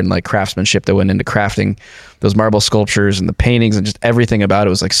care and like craftsmanship that went into crafting those marble sculptures and the paintings and just everything about it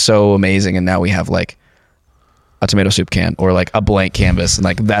was like so amazing. And now we have like a tomato soup can or like a blank canvas, and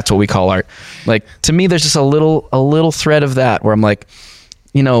like that's what we call art. Like to me, there's just a little thread of that where I'm like,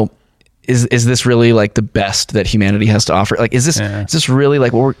 is this really like the best that humanity has to offer? Like, is this really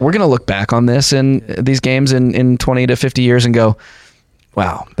like, we're going to look back on this in these games in 20 to 50 years and go,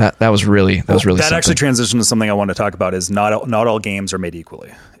 wow, that was really That something. actually transitions to something I want to talk about is not all games are made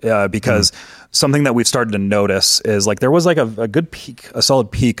equally. Because something that we've started to notice is like there was like a good peak, a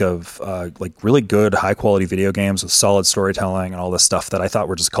solid peak of like really good high quality video games with solid storytelling and all this stuff that I thought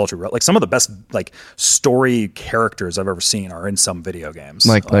were just culture. Like some of the best like story characters I've ever seen are in some video games.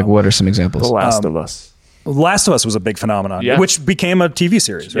 Like what are some examples? The Last of Us. Last of Us was a big phenomenon, which became a TV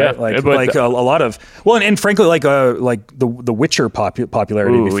series, right? Yeah, like a lot of and frankly, like the Witcher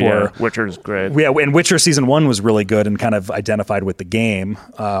popularity before. Yeah, Witcher's great. Yeah, and Witcher season 1 was really good and kind of identified with the game,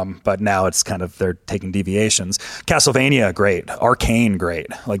 but now it's kind of they're taking deviations. Castlevania, great. Arcane, great.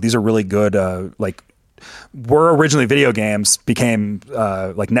 Like these are really good. Were originally video games, became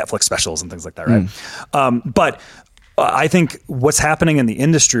like Netflix specials and things like that, right? But I think what's happening in the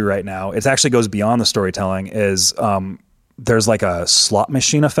industry right now, it actually goes beyond the storytelling, is there's like a slot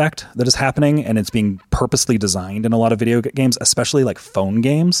machine effect that is happening, and it's being purposely designed in a lot of video games, especially like phone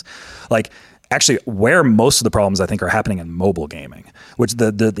games. Like actually where most of the problems I think are happening in mobile gaming, which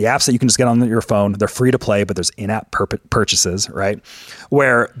the apps that you can just get on your phone, they're free to play, but there's in-app purchases, right?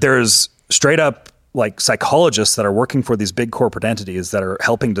 Where there's straight up like psychologists that are working for these big corporate entities that are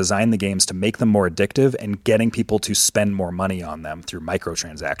helping design the games to make them more addictive and getting people to spend more money on them through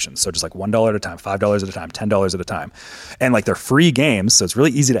microtransactions. So just like $1 at a time, $5 at a time, $10 at a time. And like they're free games, so it's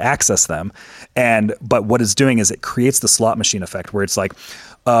really easy to access them. But what it's doing is it creates the slot machine effect where it's like,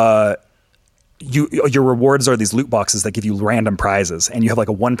 your rewards are these loot boxes that give you random prizes, and you have like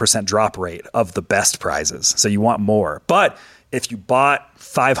a 1% drop rate of the best prizes. So you want more. But if you bought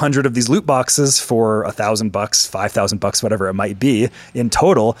 500 of these loot boxes for $1,000, $5,000, whatever it might be in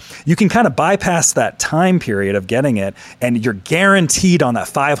total, you can kind of bypass that time period of getting it, and you're guaranteed on that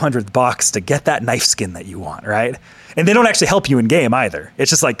 500th box to get that knife skin that you want, right? And they don't actually help you in game either. It's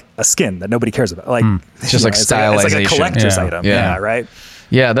just like a skin that nobody cares about. Like it's just like stylization. It's like a collector's item. Yeah, right?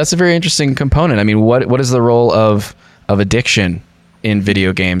 Yeah, that's a very interesting component. I mean, what is the role of addiction in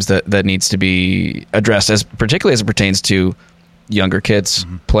video games that needs to be addressed, particularly as it pertains to younger kids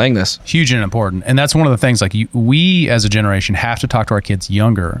playing this? Huge and important. And that's one of the things, like we as a generation have to talk to our kids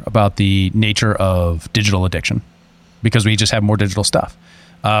younger about the nature of digital addiction, because we just have more digital stuff.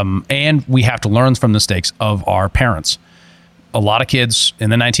 And we have to learn from the mistakes of our parents. A lot of kids in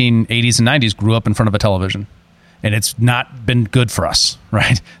the 1980s and 90s grew up in front of a television, and it's not been good for us,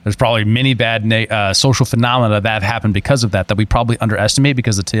 right? There's probably many bad social phenomena that have happened because of that we probably underestimate,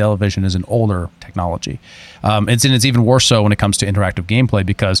 because the television is an older technology. It's even worse so when it comes to interactive gameplay,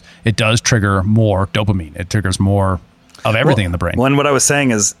 because it does trigger more dopamine. It triggers more of everything in the brain. Well, and what I was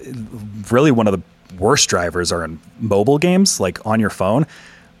saying is really one of the worst drivers are in mobile games, like on your phone.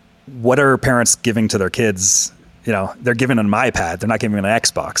 What are parents giving to their kids they're giving them an iPad. They're not giving them an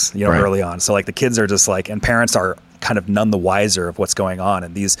Xbox, early on. So like the kids are just like, and parents are kind of none the wiser of what's going on.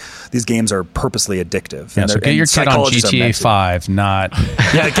 And these games are purposely addictive. Yeah, and so get your kid on GTA 5, not...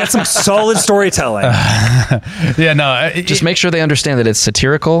 Yeah, get some solid storytelling. Just make sure they understand that it's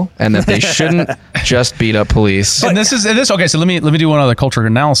satirical and that they shouldn't just beat up police. And this okay, so let me do one other culture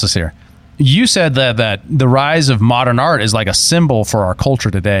analysis here. You said that the rise of modern art is like a symbol for our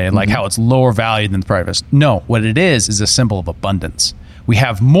culture today, and like how it's lower valued than the private. No, what it is a symbol of abundance. We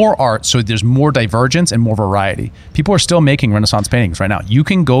have more art, so there's more divergence and more variety. People are still making Renaissance paintings right now. You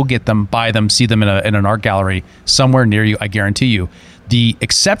can go get them, buy them, see them in an art gallery somewhere near you, I guarantee you. The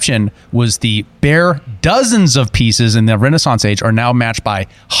exception was the bare dozens of pieces in the Renaissance age are now matched by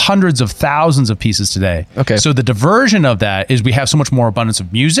hundreds of thousands of pieces today. Okay. So the diversion of that is we have so much more abundance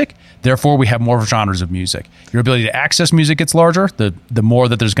of music, therefore we have more genres of music. Your ability to access music gets larger, the more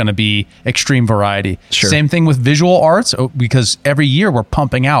that there's going to be extreme variety. Sure. Same thing with visual arts, because every year we're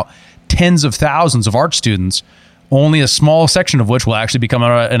pumping out tens of thousands of art students, only a small section of which will actually become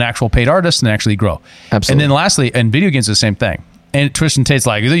an actual paid artist and actually grow. Absolutely. And then lastly, and video games are the same thing. And Tristan Tate's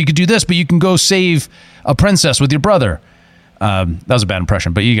like, you could do this, but you can go save a princess with your brother. That was a bad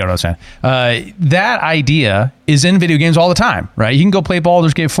impression, but you get what I'm saying. That idea is in video games all the time, right? You can go play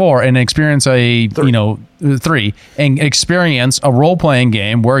Baldur's Gate 4 and experience 3 and experience a role-playing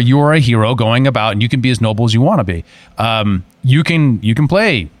game where you're a hero going about and you can be as noble as you want to be. You can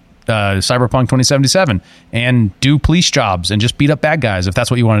play Cyberpunk 2077 and do police jobs and just beat up bad guys if that's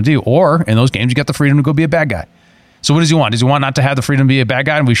what you want to do. Or in those games, you get the freedom to go be a bad guy. So what does he want? Does he want not to have the freedom to be a bad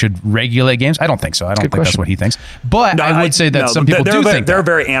guy and we should regulate games? I don't think so. I don't think that's what he thinks. But I would say that some people do think they're that.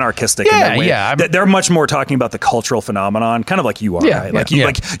 very anarchistic in that way. Yeah. They're much more talking about the cultural phenomenon, kind of like you are, right? Like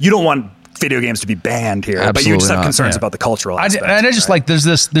you don't want video games to be banned here, but you just have concerns about the cultural aspect. And I just like there's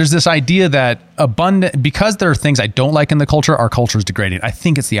this idea that because there are things I don't like in the culture, our culture is degrading. I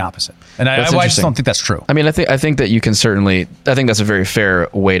think it's the opposite, and I just don't think that's true. I mean, I think that you can certainly. I think that's a very fair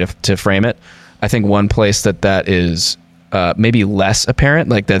way to frame it. I think one place that is maybe less apparent,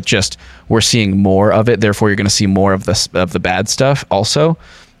 like that, just we're seeing more of it. Therefore, you're going to see more of the bad stuff. Also,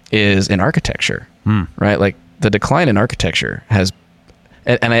 is in architecture, right? Like the decline in architecture has.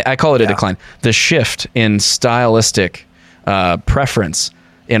 And I call it a decline. The shift in stylistic preference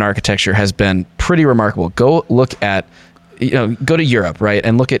in architecture has been pretty remarkable. Go look at, go to Europe, right?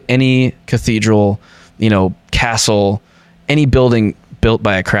 And look at any cathedral, castle, any building built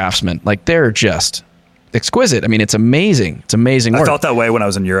by a craftsman. Like they're just exquisite. I mean, it's amazing. It's amazing work. I felt that way when I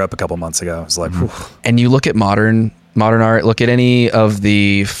was in Europe a couple months ago. It was like, and you look at modern art, look at any of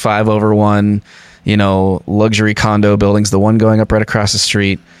the 5/1, luxury condo buildings, the one going up right across the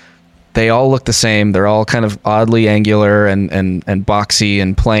street, they all look the same. They're all kind of oddly angular and boxy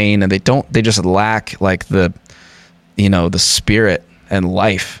and plain, and they just lack like the spirit and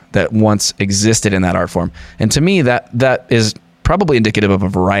life that once existed in that art form. And to me, that is probably indicative of a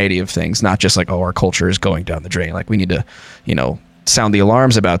variety of things, not just like, our culture is going down the drain. Like we need to, sound the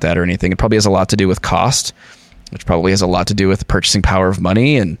alarms about that or anything. It probably has a lot to do with cost, which probably has a lot to do with the purchasing power of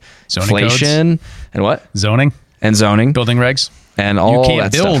money and inflation and what? Zoning. Building regs. And all you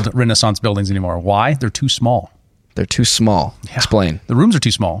can't that build stuff. Renaissance buildings anymore. Why? They're too small. They're too small. Yeah. Explain. The rooms are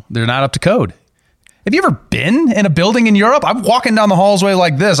too small. They're not up to code. Have you ever been in a building in Europe? I'm walking down the hallway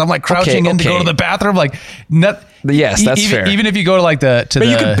like this. I'm like crouching in to go to the bathroom. Like, yes, that's fair. Even if you go to like but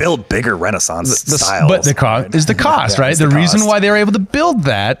you can build bigger Renaissance styles. But the cost is the cost, right? The reason why they were able to build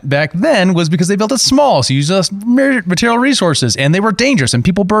that back then was because they built it small. So you used less material resources, and they were dangerous, and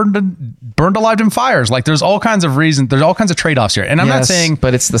people burned alive in fires. Like there's all kinds of reasons. There's all kinds of trade-offs here. And I'm not saying,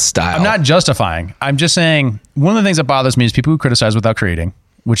 but it's the style. I'm not justifying. I'm just saying one of the things that bothers me is people who criticize without creating.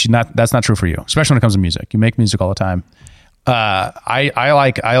 That's not true for you, especially when it comes to music. You make music all the time. I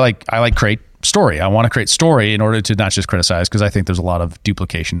like create story. I want to create story in order to not just criticize, because I think there's a lot of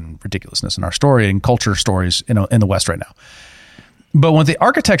duplication and ridiculousness in our story and culture stories in the West right now. But with the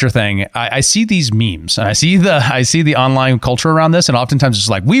architecture thing, I see these memes and I see the online culture around this, and oftentimes it's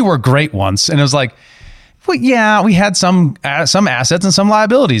like, we were great once, and it was like, well, yeah, we had some assets and some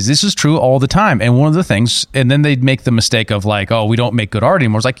liabilities. This is true all the time. And one of the things, and then they'd make the mistake of like, we don't make good art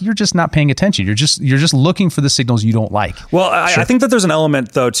anymore. It's like, you're just not paying attention. You're just looking for the signals you don't like. Well, I think that there's an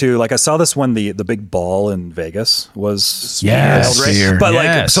element though too. Like I saw this when the big ball in Vegas was right?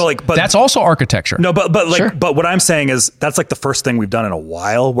 But that's also architecture. No, but what I'm saying is that's like the first thing we've done in a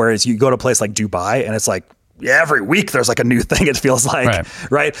while. Whereas you go to a place like Dubai and it's like, every week there's like a new thing, it feels like,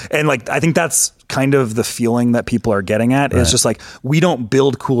 right? And like, I think that's kind of the feeling that people are getting at is just like, we don't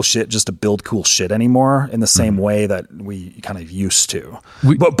build cool shit just to build cool shit anymore in the same way that we kind of used to.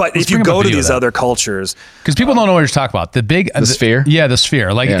 But if you go to these other cultures, because people don't know what you're talking about, the sphere. Yeah, the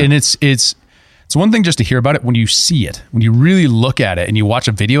sphere. Like, and it's one thing just to hear about it. When you see it, when you really look at it and you watch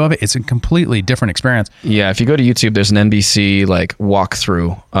a video of it, it's a completely different experience. Yeah, if you go to YouTube, there's an NBC like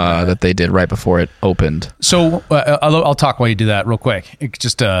walkthrough that they did right before it opened. So I'll talk while you do that real quick,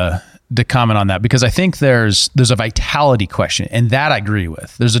 just to comment on that, because I think there's a vitality question, and that I agree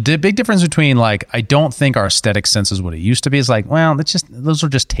with. There's a big difference between like, I don't think our aesthetic sense is what it used to be. It's like, well, those are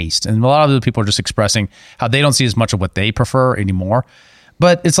just tastes, and a lot of the people are just expressing how they don't see as much of what they prefer anymore.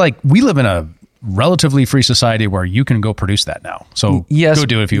 But it's like, we live in a relatively free society where you can go produce that now. So go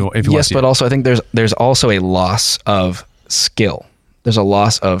do it if you want to. Yes, but also I think there's also a loss of skill. There's a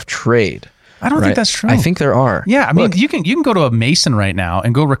loss of trade. I don't think that's true. I think there are. Yeah, I mean, you can go to a mason right now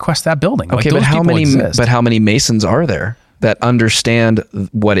and go request that building. Okay, like, but how many masons are there that understand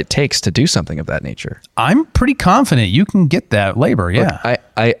what it takes to do something of that nature? I'm pretty confident you can get that labor. Yeah. Look,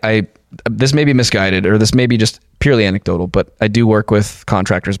 I this may be misguided, or this may be just purely anecdotal, but I do work with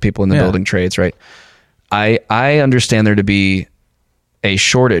contractors, people in the building trades, right? I understand there to be a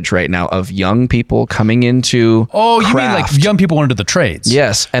shortage right now of young people coming into you mean craft. like young people into the trades?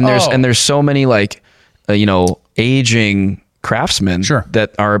 Yes, and there's so many like aging craftsmen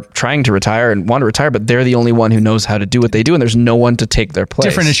that are trying to retire and want to retire, but they're the only one who knows how to do what they do, and there's no one to take their place.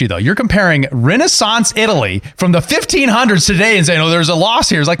 Different issue though. You're comparing Renaissance Italy from the 1500s today and saying, oh, there's a loss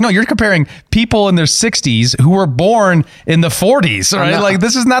here. It's like, no, you're comparing people in their 60s who were born in the 40s, right?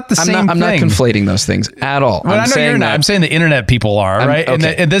 This is not the same thing. I'm not conflating those things at all. Well, I know you're not. I'm saying the internet people are, right?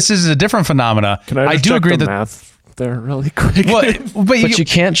 Okay. And this is a different phenomena. Can I do agree that math there really quick? But you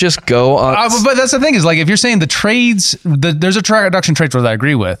can't just go on. But that's the thing is, like, if you're saying the trades, there's a reduction trade that I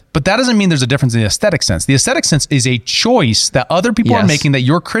agree with, but that doesn't mean there's a difference in the aesthetic sense. The aesthetic sense is a choice that other people are making that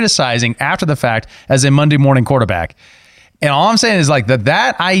you're criticizing after the fact as a Monday morning quarterback. And all I'm saying is like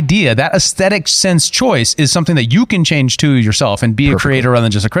that idea, that aesthetic sense choice is something that you can change to yourself and be a creator rather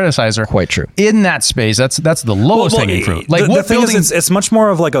than just a criticizer. Quite true. In that space, that's the lowest hanging fruit. Like the thing is, it's much more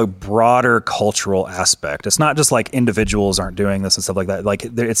of like a broader cultural aspect. It's not just like individuals aren't doing this and stuff like that. Like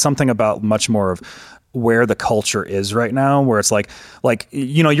it's something about much more of where the culture is right now, where it's like,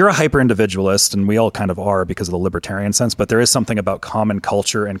 you're a hyper individualist, and we all kind of are because of the libertarian sense, but there is something about common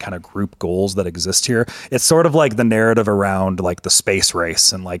culture and kind of group goals that exist here. It's sort of like the narrative around like the space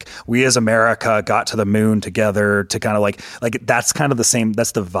race, and like we as America got to the moon together to kind of like that's kind of the same,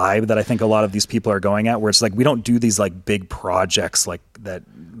 that's the vibe that I think a lot of these people are going at, where it's like, we don't do these like big projects like that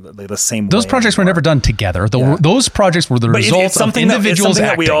the same those way projects anymore. were never done together. Those projects were the result of individuals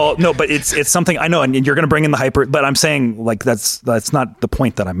that acting. we all no, but it's something I know, and you're going to bring in the hyper, but I'm saying like that's not the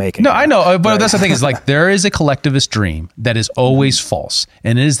point that I'm making. No, I know, but that's the thing is like there is a collectivist dream that is always false,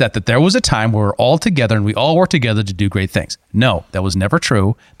 and it is that there was a time where we're all together and we all work together to do great things. No, that was never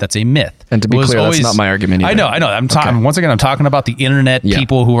true. That's a myth. And to be clear, that's not my argument either. I know. I'm talking once again. I'm talking about the internet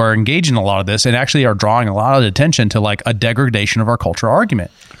people who are engaged in a lot of this and actually are drawing a lot of attention to like a degradation of our culture argument.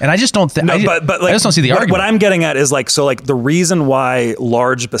 And I just don't think. No, but like, I just don't see the argument. What I'm getting at is like, so like the reason why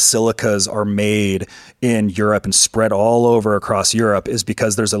large basilicas are made in Europe and spread all over across Europe is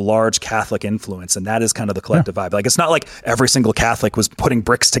because there's a large Catholic influence, and that is kind of the collective vibe. Like, it's not like every single Catholic was putting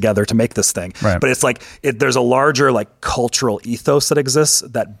bricks together to make this thing, but it's like there's a larger like cultural ethos that exists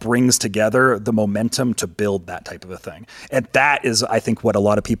that brings together the momentum to build that type of a thing. And that is, I think, what a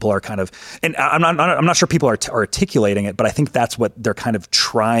lot of people are kind of, and I'm not sure people are articulating it, but I think that's what they're kind of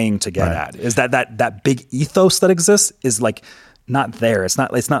trying to get at, is that big ethos that exists is like not there. It's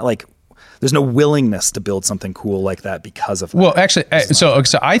not like there's no willingness to build something cool like that because of that. Well, actually, so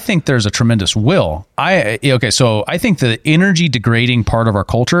I think there's a tremendous will. So I think the energy degrading part of our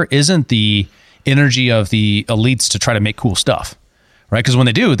culture isn't the energy of the elites to try to make cool stuff, right? Because when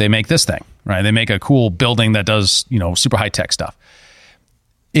they do, they make this thing, right? They make a cool building that does, super high tech stuff.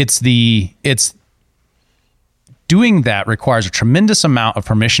 It's doing that requires a tremendous amount of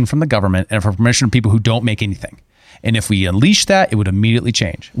permission from the government and for permission from people who don't make anything. And if we unleash that, it would immediately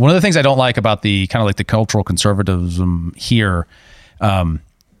change. One of the things I don't like about the kind of like the cultural conservatism here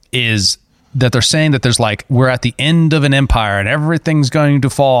is that they're saying that there's like, we're at the end of an empire and everything's going to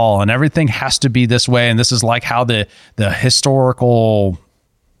fall and everything has to be this way. And this is like how the historical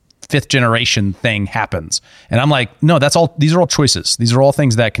fifth generation thing happens. And I'm like, no, these are all choices. These are all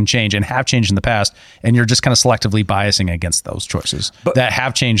things that can change and have changed in the past. And you're just kind of selectively biasing against those choices that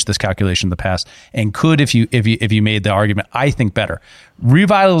have changed this calculation in the past and could, if you made the argument, I think better.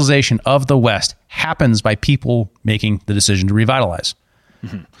 Revitalization of the West happens by people making the decision to revitalize.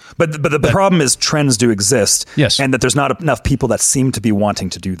 Mm-hmm. But the problem is trends do exist, yes, and that there's not enough people that seem to be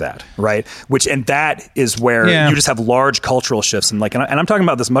wanting to do that, right? And that is where you just have large cultural shifts, and I'm talking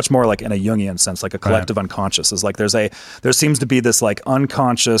about this much more like in a Jungian sense, like a collective unconscious. Is like there seems to be this like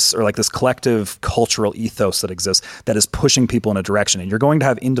unconscious or like this collective cultural ethos that exists that is pushing people in a direction, and you're going to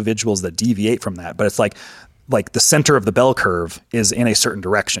have individuals that deviate from that, but it's like the center of the bell curve is in a certain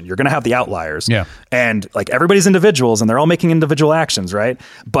direction. You're going to have the outliers. Yeah. And like everybody's individuals and they're all making individual actions, right?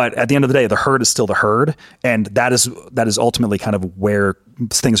 But at the end of the day, the herd is still the herd. And that is ultimately kind of where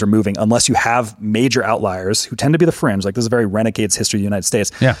things are moving, unless you have major outliers who tend to be the fringe. Like this is a very renegade's history of the United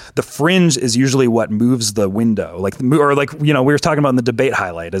States. Yeah. The fringe is usually what moves the window. We were talking about in the debate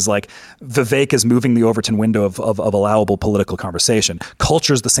highlight is like Vivek is moving the Overton window of allowable political conversation.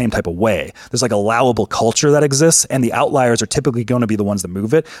 Culture is the same type of way. There's like allowable culture that exists, and the outliers are typically going to be the ones that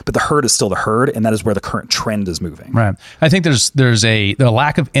move it, but the herd is still the herd, and that is where the current trend is moving. Right. I think there's the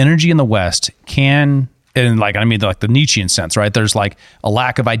lack of energy in the West can, in the Nietzschean sense, right? There's like a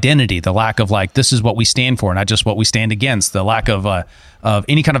lack of identity, the lack of like, this is what we stand for, not just what we stand against, the lack of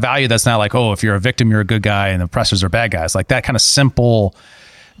any kind of value that's not like, oh, if you're a victim, you're a good guy and the oppressors are bad guys. Like that kind of simple,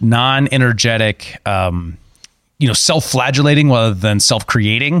 non-energetic, self-flagellating rather than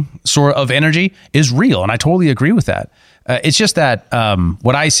self-creating sort of energy is real. And I totally agree with that. It's just that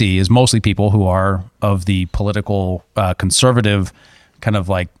what I see is mostly people who are of the political conservative kind of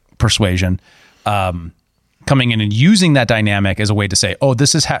like persuasion, coming in and using that dynamic as a way to say, oh,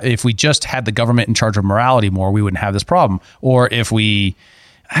 this is if we just had the government in charge of morality more, we wouldn't have this problem. Or if we,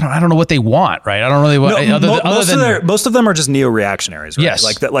 I don't know what they want, right? I don't really want. Most of them are just neo-reactionaries, right? Yes.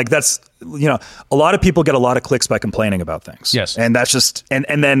 Like that. Like that's a lot of people get a lot of clicks by complaining about things. Yes, and that's just and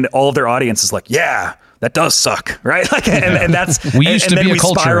then all of their audience is like, yeah, that does suck, right? Like, and that's we used to be a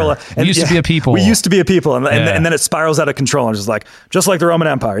culture. We used to be a people. We used to be a people, and then it spirals out of control, and just like the Roman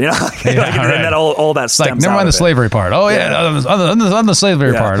Empire, and then all that. Stems like never mind the slavery part. Oh yeah, on the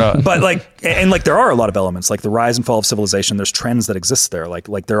slavery part. But like there are a lot of elements, like the rise and fall of civilization. There's trends that exist there.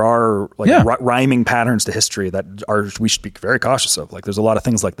 Like there are rhyming patterns to history that we should be very cautious of. Like there's a lot of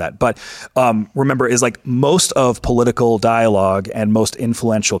things like that. But remember, is like most of political dialogue and most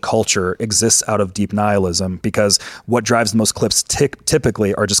influential culture exists out of deep nihilism, because what drives the most clips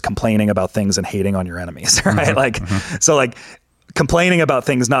typically are just complaining about things and hating on your enemies, right? So like complaining about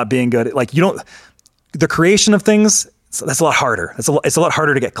things not being good, like the creation of things, that's a lot harder. It's a lot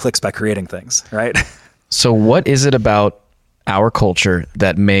harder to get clicks by creating things, right? So what is it about our culture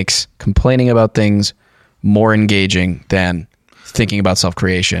that makes complaining about things more engaging than thinking about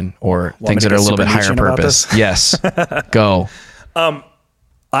self-creation or things that are a little bit higher in purpose? Yes. Go.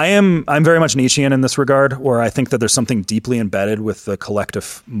 I'm very much Nietzschean in this regard, where I think that there's something deeply embedded with the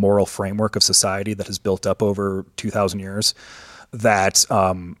collective moral framework of society that has built up over 2,000 years that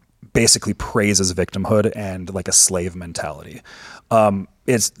basically praises victimhood and like a slave mentality.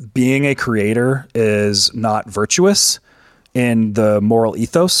 It's being a creator is not virtuous in the moral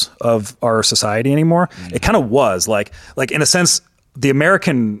ethos of our society anymore. It kind of was like in a sense, the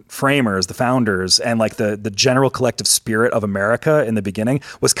American framers, the founders, and like the general collective spirit of America in the beginning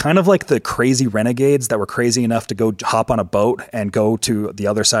was kind of like the crazy renegades that were crazy enough to go hop on a boat and go to the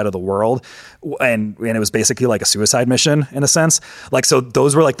other side of the world. And it was basically like a suicide mission in a sense. Like, so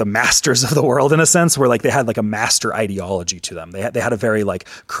those were like the masters of the world in a sense, where like they had like a master ideology to them. They had a very like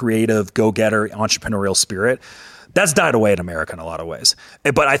creative, go-getter, entrepreneurial spirit. That's died away in America in a lot of ways.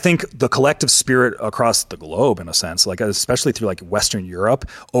 But I think the collective spirit across the globe, in a sense, like especially through like Western Europe,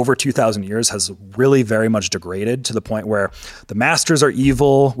 over 2,000 years has really very much degraded to the point where the masters are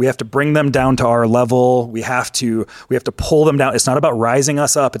evil. We have to bring them down to our level. We have to pull them down. It's not about rising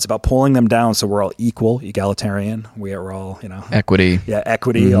us up. It's about pulling them down so we're all equal, egalitarian. We are all, equity. Yeah,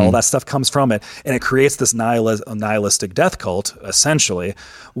 equity. All that stuff comes from it. And it creates this nihilistic death cult, essentially,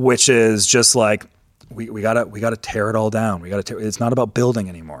 which is just like, we gotta tear it all down. It's not about building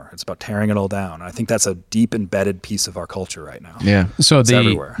anymore. It's about tearing it all down. And I think that's a deep embedded piece of our culture right now. Yeah. So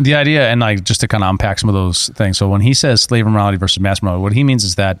the idea, and like just to kind of unpack some of those things. So when he says slave morality versus mass morality, what he means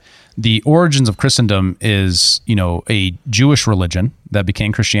is that the origins of Christendom is, a Jewish religion that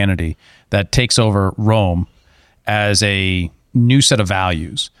became Christianity that takes over Rome as a new set of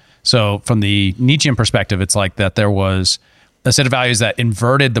values. So from the Nietzschean perspective, it's like that there was a set of values that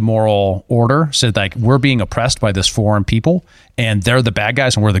inverted the moral order, said like we're being oppressed by this foreign people and they're the bad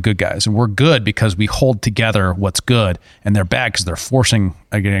guys and we're the good guys, and we're good because we hold together what's good, and they're bad because they're forcing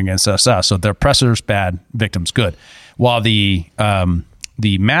against us. So the oppressors bad, victims good. While the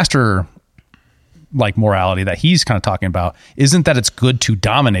master like morality that he's kind of talking about isn't that it's good to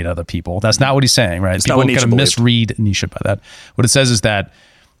dominate other people. That's not what he's saying, right? People kind of misread Nietzsche by that. What it says is that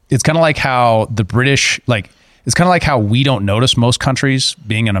it's kind of like how the British, like, it's kind of like how we don't notice most countries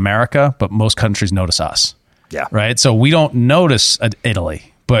being in America, but most countries notice us. Yeah. Right. So we don't notice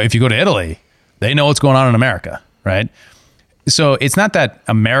Italy, but if you go to Italy, they know what's going on in America. Right. So it's not that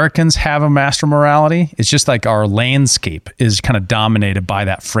Americans have a master morality. It's just like our landscape is kind of dominated by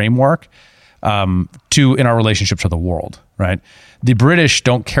that framework in our relationship to the world. Right. The British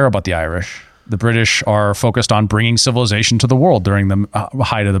don't care about the Irish. The British are focused on bringing civilization to the world during the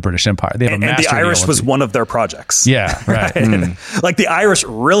height of the British Empire. They have a master and the Irish was one of their projects. Yeah, right. Like the Irish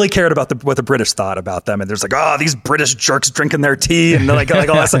really cared about what the British thought about them, and there's like, oh, these British jerks drinking their tea and like all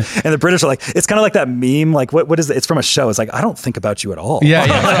that stuff. And the British are like, it's kind of like that meme. Like what is it? It's from a show. It's like, I don't think about you at all. Yeah,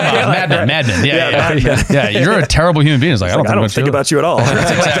 Mad Men. Yeah. You're a terrible human being. It's like, I don't think about you at all.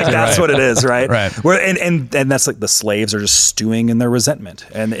 That's what it is, right? Right. Where and that's like the slaves are just stewing in their resentment,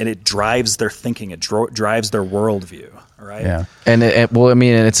 and it drives their thinking. It drives their worldview. Right. Yeah. And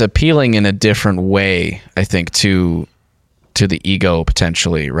it's appealing in a different way, I think, to the ego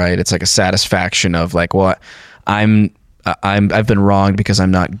potentially, right? It's like a satisfaction of like, well, I've been wronged because I'm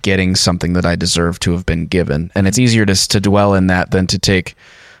not getting something that I deserve to have been given. And it's easier to dwell in that than to take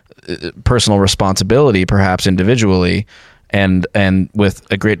personal responsibility, perhaps individually, and with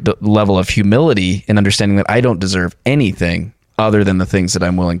a great level of humility and understanding that I don't deserve anything other than the things that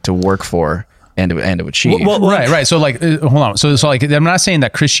I'm willing to work for and to achieve. Right. So like, hold on. So like, I'm not saying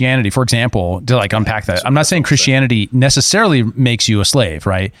that Christianity, for example, to like unpack that, I'm not saying Christianity necessarily makes you a slave,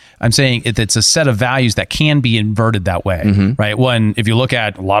 right? I'm saying it's a set of values that can be inverted that way, right? When, if you look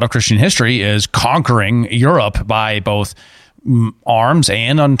at a lot of Christian history is conquering Europe by both arms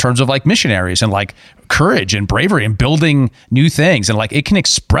and in terms of like missionaries and like courage and bravery and building new things, and like it can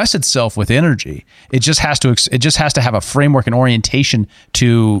express itself with energy. It just has to have a framework and orientation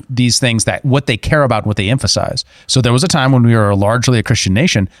to these things, that what they care about and what they emphasize. So there was a time when we were largely a Christian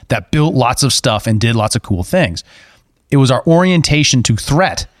nation that built lots of stuff and did lots of cool things. It was our orientation to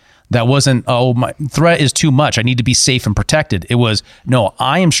threat that wasn't, oh, my threat is too much, I need to be safe and protected. It was, no,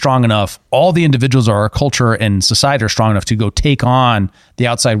 I am strong enough. All the individuals of our culture and society are strong enough to go take on the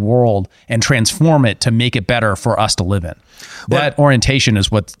outside world and transform it to make it better for us to live in. That orientation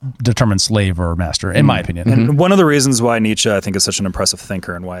is what determines slave or master, in my opinion. And one of the reasons why Nietzsche, I think, is such an impressive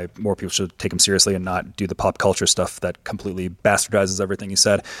thinker, and why more people should take him seriously and not do the pop culture stuff that completely bastardizes everything he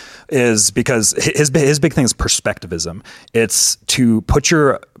said, is because his big thing is perspectivism. It's to put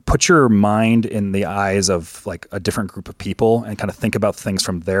your mind in the eyes of like a different group of people and kind of think about things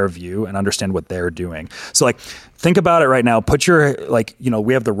from their view and understand what they're doing. So like, think about it right now. Put your, like,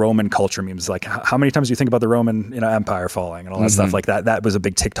 we have the Roman culture memes. Like, how many times do you think about the Roman, Empire falling and all that stuff like that? That was a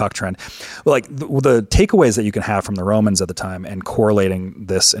big TikTok trend. Well, like the takeaways that you can have from the Romans at the time and correlating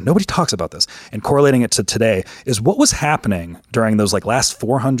this, and nobody talks about this, and correlating it to today, is what was happening during those like last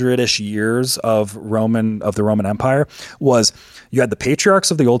 400-ish years of the Roman Empire was you had the patriarchs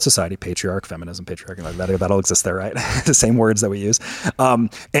of the old society, patriarch, feminism, patriarchy, like that all exists there, right? The same words that we use.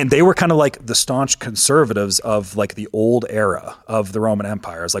 And they were kind of like the staunch conservatives of like the old era of the Roman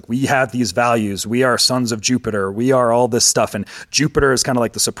Empire. It's like, we have these values. We are sons of Jupiter. We are all this stuff. And Jupiter is kind of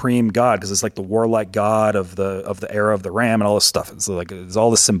like the supreme god because it's like the warlike god of the era of the ram and all this stuff. It's like, it's all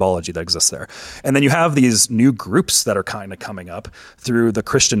this symbology that exists there. And then you have these new groups that are kind of coming up through the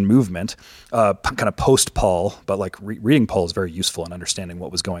Christian movement, kind of post-Paul, but like reading Paul is very useful in understanding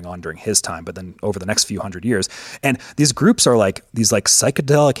what was going on during his time, but then over the next few hundred years. And these groups are like these like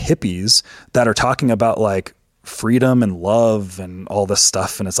psychedelic hippies that are talking about like freedom and love and all this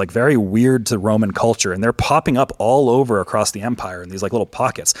stuff, and it's like very weird to Roman culture, and they're popping up all over across the empire in these like little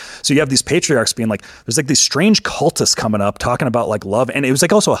pockets. So you have these patriarchs being like, there's like these strange cultists coming up talking about like love, and it was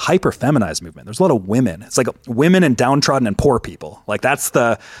like also a hyper feminized movement. There's a lot of women. It's like women and downtrodden and poor people. Like it's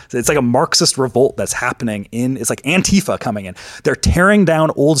like a Marxist revolt that's happening it's like Antifa coming in. They're tearing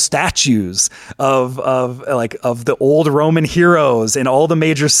down old statues of the old Roman heroes in all the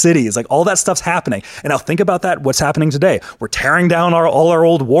major cities. Like all that stuff's happening. And now think about that that, what's happening today? We're tearing down all our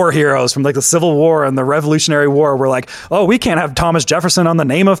old war heroes from like the Civil War and the Revolutionary War. We're like, oh, we can't have Thomas Jefferson on the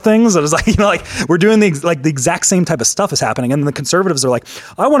name of things. It was like, like we're doing the exact same type of stuff is happening. And the conservatives are like,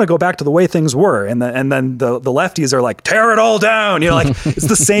 I want to go back to the way things were. And then the lefties are like, tear it all down. Like it's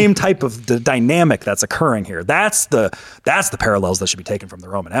the same type of the dynamic that's occurring here. That's the parallels that should be taken from the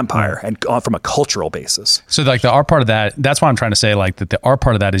Roman Empire and from a cultural basis. So like the art part of that, that's why I'm trying to say like that the art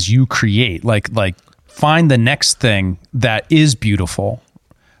part of that is you create like find the next thing that is beautiful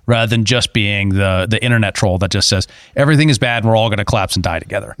rather than just being the internet troll that just says everything is bad and we're all going to collapse and die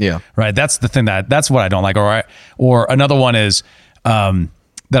together. Yeah. Right. That's the thing that's what I don't like. Or another one is,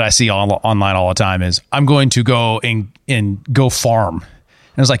 that I see online all the time is I'm going to go and go farm.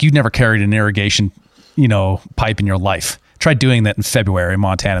 And it's like, you've never carried an irrigation, pipe in your life. Try doing that in February in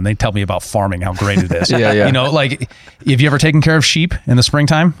Montana, and they tell me about farming, how great it is. Yeah. Like, have you ever taken care of sheep in the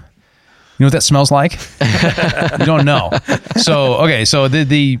springtime? You know what that smells like? You don't know. So, okay. So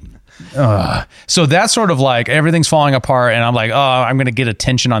so that's sort of like everything's falling apart, and I'm like, oh, I'm going to get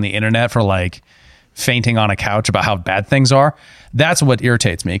attention on the internet for like fainting on a couch about how bad things are. That's what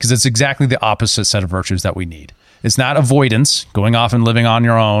irritates me, because it's exactly the opposite set of virtues that we need. It's not avoidance, going off and living on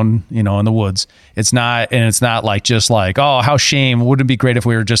your own, in the woods. It's not like just like, oh, how shame. Wouldn't it be great if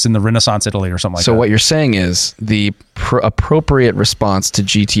we were just in the Renaissance Italy or something like that? So what you're saying is the appropriate response to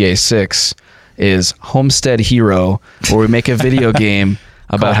GTA 6 is Homestead Hero, where we make a video game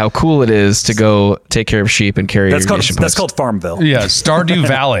about how cool it is to go take care of sheep and carry irrigation pipes. That's called Farmville. Yeah, Stardew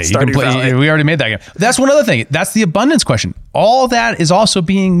Valley. Stardew Valley. We already made that game. That's one other thing. That's the abundance question. All that is also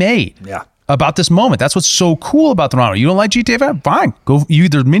being made. Yeah. About this moment. That's what's so cool about Toronto. You don't like GTA 5? Fine. Go.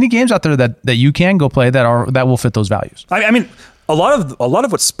 There's many games out there that you can go play that will fit those values. I mean, a lot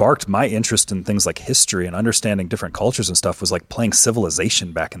of what sparked my interest in things like history and understanding different cultures and stuff was like playing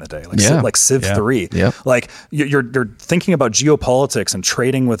Civilization back in the day, like Civ 3. Yeah. Like you're thinking about geopolitics and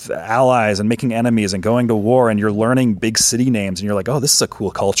trading with allies and making enemies and going to war, and you're learning big city names, and you're like, oh, this is a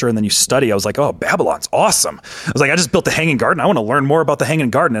cool culture. And then you study. I was like, oh, Babylon's awesome. I was like, I just built the Hanging Garden. I want to learn more about the Hanging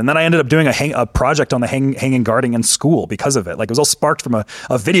Garden. And then I ended up doing a project on the Hanging Garden in school because of it. Like it was all sparked from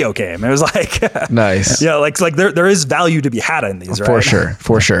a video game. It was like nice. Yeah, like there is value to be had in these, right?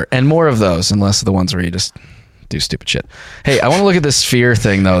 For sure. And more of those, and less of the ones where you just do stupid shit. Hey, I want to look at this sphere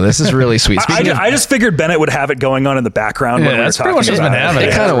thing, though. This is really sweet. I just figured Bennett would have it going on in the background when we were talking about it.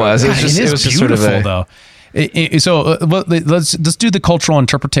 It kind of was. It was just beautiful, sort of though. Let's do the cultural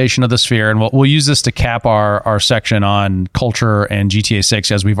interpretation of the sphere, and we'll use this to cap our section on culture and GTA 6,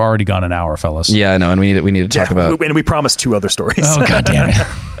 as we've already gone an hour, fellas. Yeah, I know, and we need to talk about. And we promised 2 other stories. Oh, God damn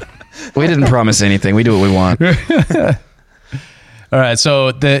it. We didn't promise anything. We do what we want. All right,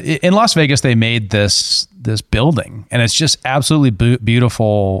 so in Las Vegas they made this building, and it's just absolutely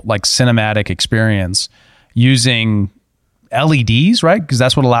beautiful, like cinematic experience using LEDs, right? Because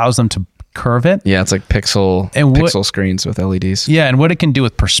that's what allows them to curve it. Yeah, it's like pixel screens with LEDs. Yeah, and what it can do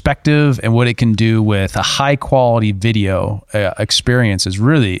with perspective and what it can do with a high quality video experience is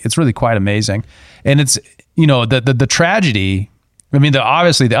really quite amazing. And it's the tragedy. I mean,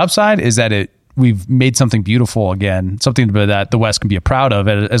 obviously the upside is that we've made something beautiful again, something that the West can be proud of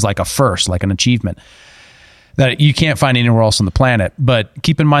as like a first, like an achievement that you can't find anywhere else on the planet. But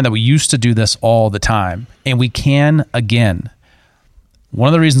keep in mind that we used to do this all the time, and we can again. One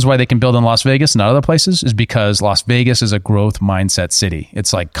of the reasons why they can build in Las Vegas and not other places is because Las Vegas is a growth mindset city.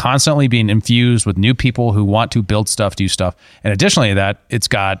 It's like constantly being infused with new people who want to build stuff, do stuff. And additionally to that, it's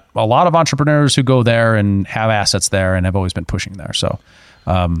got a lot of entrepreneurs who go there and have assets there and have always been pushing there. So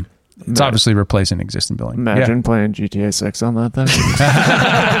it's obviously replacing existing building. Imagine playing GTA 6 on that thing.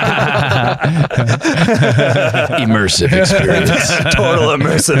 Immersive experience. Total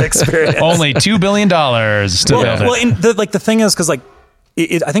immersive experience. Only $2 billion to build it. Well, the thing is, because like,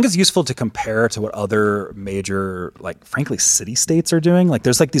 I think it's useful to compare to what other major, like, frankly, city states are doing. Like,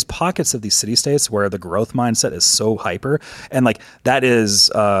 there's like these pockets of these city states where the growth mindset is so hyper, and like that is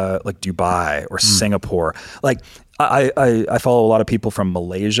like Dubai or Singapore. Like, I follow a lot of people from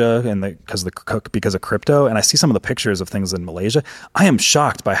Malaysia because of crypto, and I see some of the pictures of things in Malaysia. I am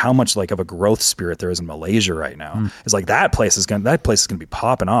shocked by how much like of a growth spirit there is in Malaysia right now. It's like that place is gonna be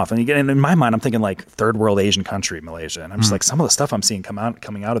popping off. And in my mind, I'm thinking like third world Asian country, Malaysia, and I'm just like, some of the stuff I'm seeing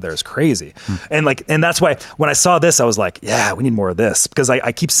coming out of there is crazy. And that's why when I saw this, I was like, yeah, we need more of this, because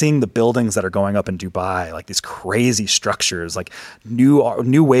I keep seeing the buildings that are going up in Dubai, like these crazy structures, like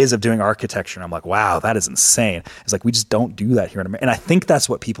new ways of doing architecture, and I'm like, wow, that is insane. It's like we just don't do that here in America, and I think that's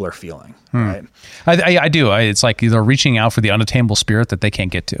what people are feeling. Right? I do. It's like they're reaching out for the unattainable spirit that they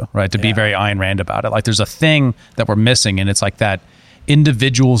can't get to. Right? To be very Ayn Rand about it. Like there's a thing that we're missing, and it's like that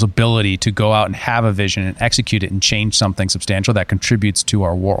individual's ability to go out and have a vision and execute it and change something substantial that contributes to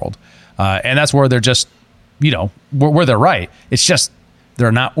our world. And that's where they're just, where they're right. It's just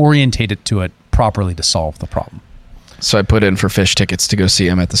they're not orientated to it properly to solve the problem. So I put in for Fish tickets to go see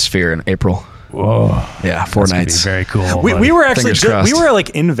him at the Sphere in April. Whoa. Yeah, 4 That's gonna nights. be very cool. We were actually Fingers crossed. we were like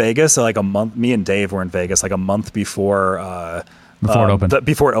in Vegas like a month. Me and Dave were in Vegas like a month before Before it opened.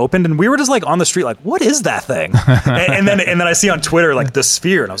 Before it opened, and we were just like on the street, like, what is that thing? and then I see on Twitter like the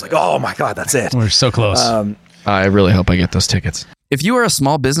Sphere, and I was like, oh my god, that's it. We're so close. I really hope I get those tickets. If you are a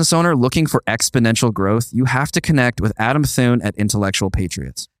small business owner looking for exponential growth, you have to connect with Adam Thune at Intellectual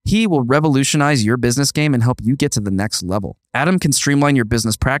Patriots. He will revolutionize your business game and help you get to the next level. Adam can streamline your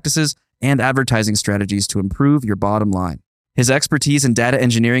business practices and advertising strategies to improve your bottom line. His expertise in data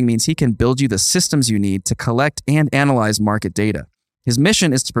engineering means he can build you the systems you need to collect and analyze market data. His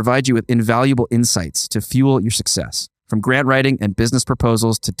mission is to provide you with invaluable insights to fuel your success, from grant writing and business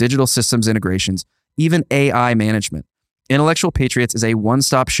proposals to digital systems integrations, even AI management. Intellectual Patriots is a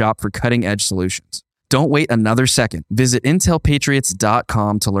one-stop shop for cutting-edge solutions. Don't wait another second. Visit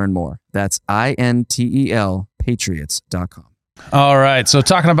intelpatriots.com to learn more. That's INTEL patriots.com. All right. So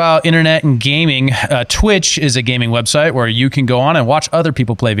talking about internet and gaming, Twitch is a gaming website where you can go on and watch other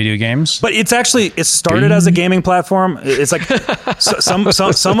people play video games. But it started as a gaming platform. It's like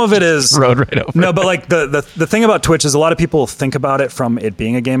some of it is Road right over. No, but like the thing about Twitch is a lot of people think about it from it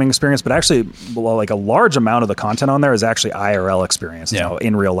being a gaming experience, but actually, like a large amount of the content on there is actually IRL experiences,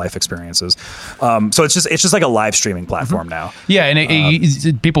 in real life experiences. So it's just like a live streaming platform now. Yeah,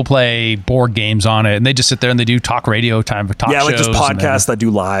 and people play board games on it, and they just sit there and they do talk radio time, talk shows. Like just podcasts that do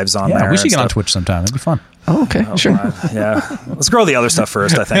lives on there. We should get on stuff. Twitch sometime. That'd be fun. Oh, okay, sure. Yeah, let's grow the other stuff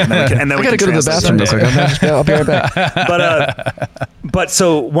first, I think, and then we I gotta can go to the bathroom real quick. I'll be right back. But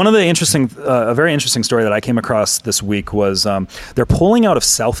so one of the a very interesting story that I came across this week was they're pulling out of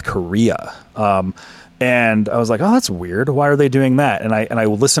South Korea. And I was like, oh, that's weird. Why are they doing that? And I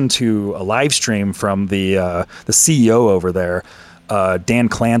listened to a live stream from the CEO over there, Dan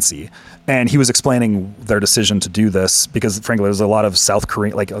Clancy. And he was explaining their decision to do this because, frankly, there's a lot of South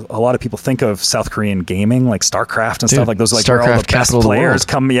Korean, like a lot of people think of South Korean gaming, like StarCraft and stuff like those, like where all the best players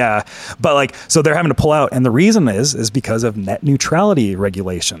come. Yeah, but like so they're having to pull out, and the reason is because of net neutrality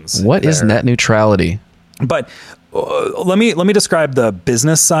regulations. What is net neutrality? But let me describe the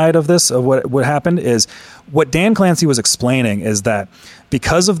business side of this. Of what happened is what Dan Clancy was explaining is that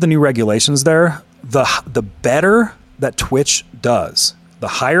because of the new regulations there, the better that Twitch does, the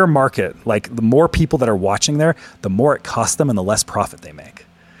higher market, like the more people that are watching there, the more it costs them and the less profit they make.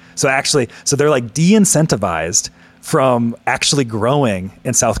 So they're like de-incentivized from actually growing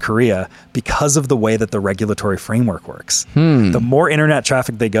in South Korea because of the way that the regulatory framework works. The more internet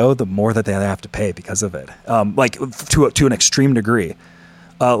traffic they go, the more that they have to pay because of it. Like to an extreme degree,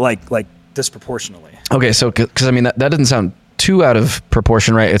 like disproportionately. Okay, so because I mean that doesn't sound too out of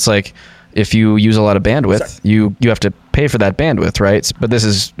proportion, right? It's like if you use a lot of bandwidth, you have to pay for that bandwidth, right? But this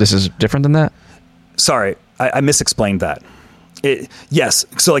is different than that. Sorry, I misexplained that. Yes,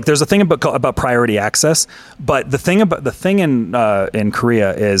 so like there's a thing about priority access, but the thing in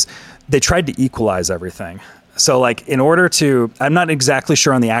Korea is they tried to equalize everything. So like in order to, I'm not exactly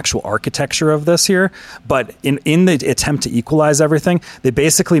sure on the actual architecture of this here, but in the attempt to equalize everything, they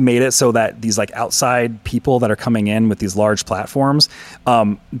basically made it so that these like outside people that are coming in with these large platforms,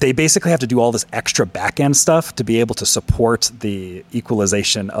 they basically have to do all this extra back-end stuff to be able to support the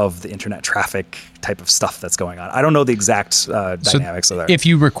equalization of the internet traffic type of stuff that's going on. I don't know the exact dynamics of that. If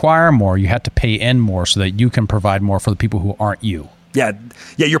you require more, you have to pay in more so that you can provide more for the people who aren't you. Yeah,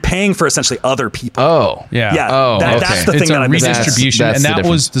 you're paying for essentially other people. Oh, yeah. That's the thing that I'm redistribution, and that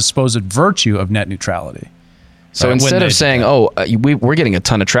was the supposed virtue of net neutrality. So instead of saying, we're getting a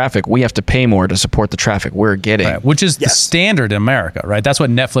ton of traffic, we have to pay more to support the traffic we're getting. Right, which is the standard in America, right? That's what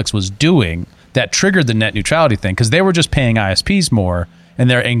Netflix was doing that triggered the net neutrality thing because they were just paying ISPs more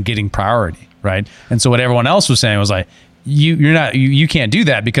and getting priority, right? And so what everyone else was saying was like, you can't do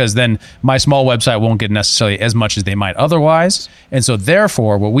that because then my small website won't get necessarily as much as they might otherwise. And so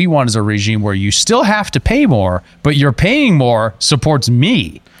therefore what we want is a regime where you still have to pay more, but you're paying more supports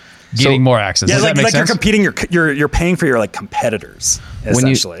me getting more access. Yeah, Does that make sense? You're competing, you're paying for your like competitors,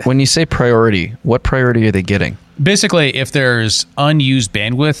 essentially. When you say priority, what priority are they getting? Basically, if there's unused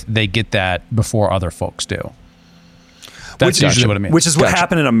bandwidth, they get that before other folks do. That's usually what it means. Which is what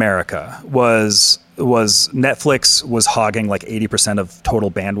happened in America was was Netflix was hogging like 80% of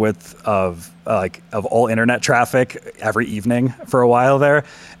total bandwidth of all internet traffic every evening for a while there.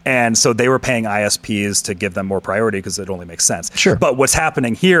 And so they were paying ISPs to give them more priority because it only makes sense. Sure. But what's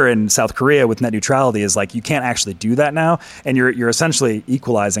happening here in South Korea with net neutrality is like you can't actually do that now, and you're essentially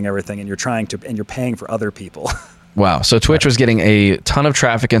equalizing everything, and you're paying for other people. Wow. So Twitch was getting a ton of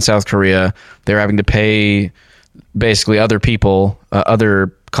traffic in South Korea. They're having to pay basically other people,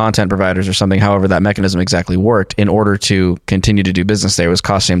 other content providers or something, however that mechanism exactly worked, in order to continue to do business there. It was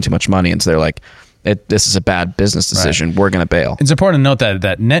costing them too much money. And so they're like, this is a bad business decision. Right. We're going to bail. It's important to note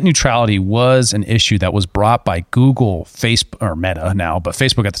that net neutrality was an issue that was brought by Google, Facebook, or Meta now, but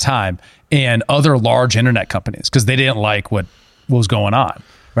Facebook at the time, and other large internet companies because they didn't like what was going on.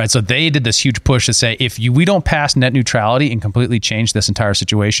 Right. So they did this huge push to say, we don't pass net neutrality and completely change this entire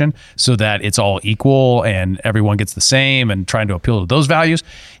situation so that it's all equal and everyone gets the same and trying to appeal to those values.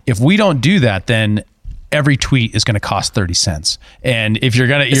 If we don't do that, then every tweet is going to cost 30 cents. And if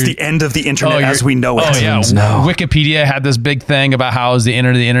it's the end of the internet as we know it. Oh yeah. No. Wikipedia had this big thing about how it was the end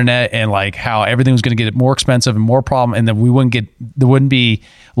of the internet and like how everything was going to get more expensive and more problem. And then there wouldn't be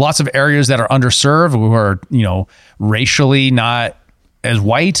lots of areas that are underserved who are, racially not as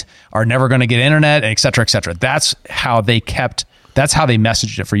white are never going to get internet, et cetera, et cetera. That's how they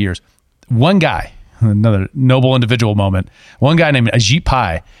messaged it for years. One guy, another noble individual moment, one guy named Ajit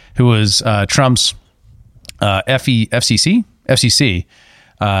Pai, who was Trump's FCC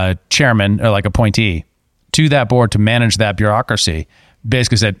chairman or like appointee to that board to manage that bureaucracy,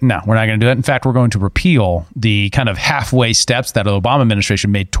 basically said, no, we're not going to do it. In fact, we're going to repeal the kind of halfway steps that the Obama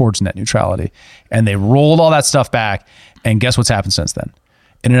administration made towards net neutrality. And they rolled all that stuff back. And guess what's happened since then?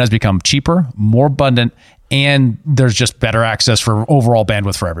 Internet has become cheaper, more abundant, and there's just better access for overall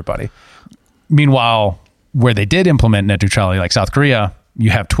bandwidth for everybody. Meanwhile, where they did implement net neutrality, like South Korea, you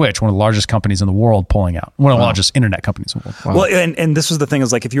have Twitch, one of the largest companies in the world, pulling out. One of the largest internet companies in the world. Wow. Well, and this was the thing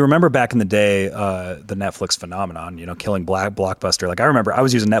is like, if you remember back in the day, the Netflix phenomenon, killing Blockbuster. Like I remember I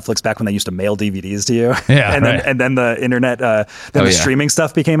was using Netflix back when they used to mail DVDs to you. Yeah, and then the internet, the streaming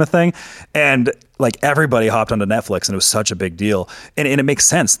stuff became a thing. And like everybody hopped onto Netflix and it was such a big deal. And it makes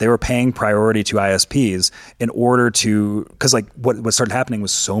sense. They were paying priority to ISPs in order to, because like what started happening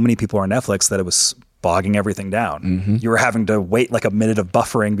was so many people were on Netflix that it was bogging everything down. Mm-hmm. You were having to wait like a minute of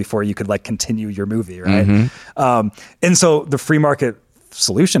buffering before you could like continue your movie, right? Mm-hmm. And so the free market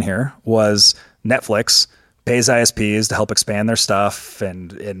solution here was Netflix pays ISPs to help expand their stuff,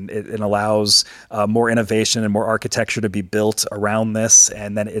 and it allows more innovation and more architecture to be built around this,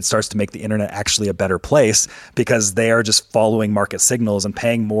 and then it starts to make the internet actually a better place because they are just following market signals and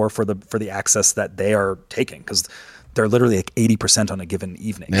paying more for the access that they are taking, because they're literally like 80% on a given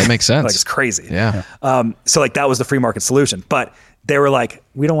evening. That makes sense. Like it's crazy. Yeah. So like that was the free market solution, but they were like,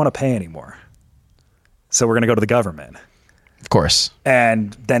 we don't want to pay anymore, so we're going to go to the government. Of course.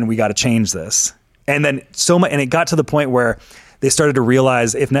 And then we got to change this. And then and it got to the point where they started to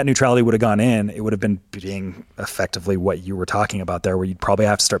realize if net neutrality would have gone in, it would have been being effectively what you were talking about there, where you'd probably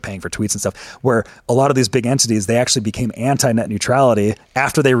have to start paying for tweets and stuff, where a lot of these big entities, they actually became anti-net neutrality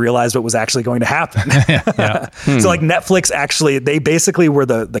after they realized what was actually going to happen. So like Netflix actually, they basically were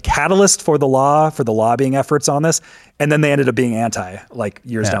the catalyst for the lobbying efforts on this. And then they ended up being anti like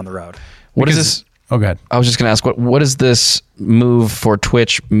years down the road. What is this? Oh, go ahead. I was just going to ask, what does this move for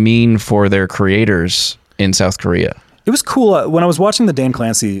Twitch mean for their creators in South Korea? It was cool. When I was watching the Dan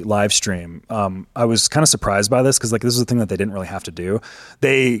Clancy live stream, I was kind of surprised by this because like this is the thing that they didn't really have to do.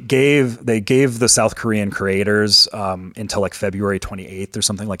 They gave the South Korean creators until like February 28th or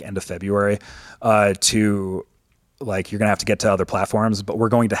something, like end of February, to like, you're going to have to get to other platforms, but we're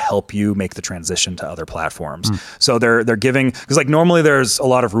going to help you make the transition to other platforms. So they're giving, because like normally there's a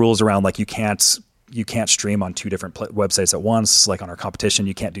lot of rules around like you can't stream on two different websites at once. Like on our competition,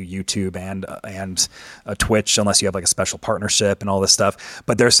 you can't do YouTube and Twitch unless you have like a special partnership and all this stuff.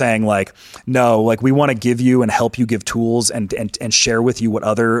 But they're saying like, no, like we want to give you and help you give tools and share with you what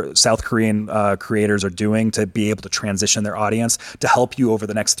other South Korean creators are doing to be able to transition their audience, to help you over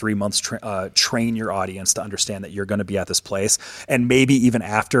the next 3 months train your audience to understand that you're going to be at this place. And maybe even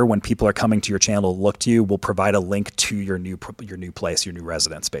after, when people are coming to your channel to look to you, we'll provide a link to your new place, your new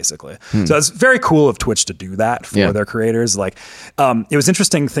residence, basically. So it's very cool of Twitch to do that for their creators. Like, it was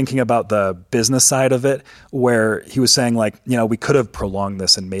interesting thinking about the business side of it, where he was saying like, we could have prolonged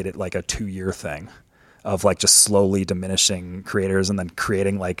this and made it like a 2-year thing of like just slowly diminishing creators and then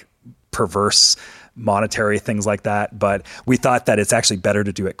creating like perverse monetary things like that. But we thought that it's actually better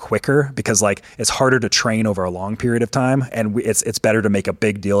to do it quicker because like it's harder to train over a long period of time, and it's better to make a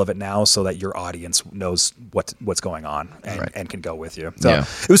big deal of it now so that your audience knows what's going on and can go with you. So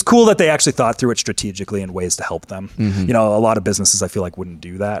it was cool that they actually thought through it strategically and ways to help them. You know, a lot of businesses I feel like wouldn't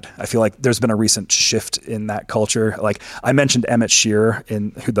do that. I feel like there's been a recent shift in that culture. Like I mentioned Emmett Shear,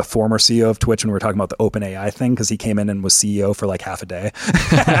 who the former CEO of Twitch, when we were talking about the OpenAI thing, because he came in and was CEO for like half a day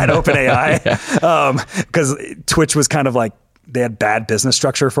at OpenAI. Because Twitch was kind of like, they had bad business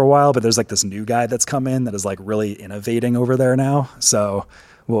structure for a while, but there's like this new guy that's come in that is like really innovating over there now. So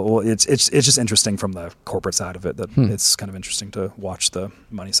well, it's just interesting from the corporate side of it that it's kind of interesting to watch the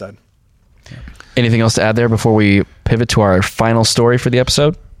money side. Anything else to add there before we pivot to our final story for the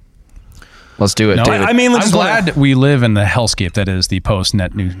episode? Let's do it, no, David. I mean, I'm glad we live in the hellscape that is the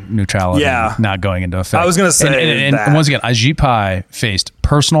post-net neutrality not going into effect. I was going to say and once again, Ajit Pai faced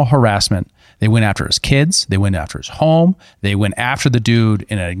personal harassment. They went after his kids. They went after his home. They went after the dude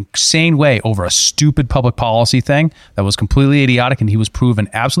in an insane way over a stupid public policy thing that was completely idiotic, and he was proven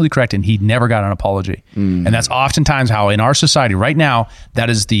absolutely correct, and he never got an apology. And that's oftentimes how in our society right now, that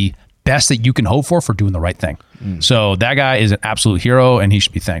is the best that you can hope for doing the right thing. So that guy is an absolute hero, and he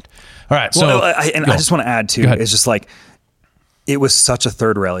should be thanked. All right. So, I just want to add too, it's just like, it was such a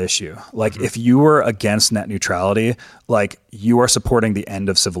third rail issue. Like if you were against net neutrality, like you are supporting the end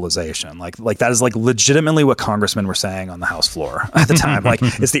of civilization. Like that is like legitimately what congressmen were saying on the House floor at the time. Like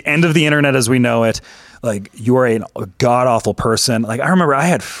it's the end of the internet as we know it. Like you are a god awful person. Like I remember I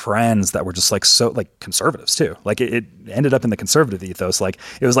had friends that were just like so like conservatives too. Like it ended up in the conservative ethos. Like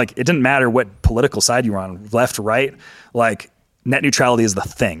it was like, it didn't matter what political side you were on, left, right, like net neutrality is the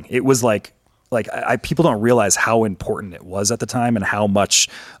thing. It was like people don't realize how important it was at the time and how much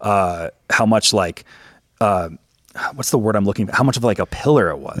like, what's the word I'm looking for? How much of like a pillar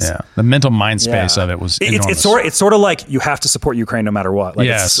it was. Yeah. The mental mind space of it was enormous. It's sort of like you have to support Ukraine no matter what. Like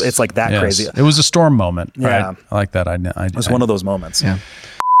it's like that crazy. It was a storm moment. Yeah. Right? I like that. It was one of those moments. Yeah.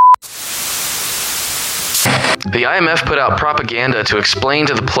 The IMF put out propaganda to explain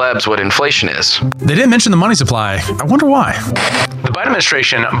to the plebs what inflation is. They didn't mention the money supply. I wonder why. The Biden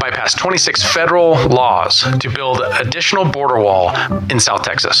administration bypassed 26 federal laws to build additional border wall in South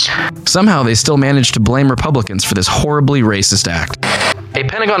Texas. Somehow they still managed to blame Republicans for this horribly racist act. A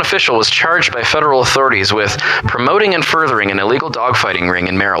Pentagon official was charged by federal authorities with promoting and furthering an illegal dogfighting ring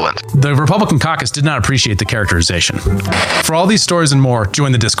in Maryland. The Republican caucus did not appreciate the characterization. For all these stories and more,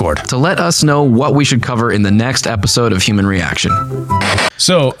 join the Discord. To let us know what we should cover in the next episode of Human Reaction.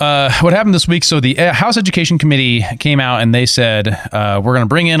 So what happened this week? So the House Education Committee came out and they said, we're going to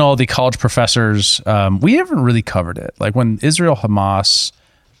bring in all the college professors. We haven't really covered it. Like when Israel-Hamas,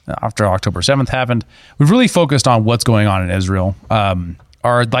 after October 7th happened, we've really focused on what's going on in Israel.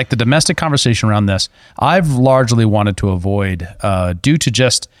 Or like the domestic conversation around this, I've largely wanted to avoid due to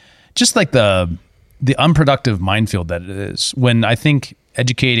just like the unproductive minefield that it is. When I think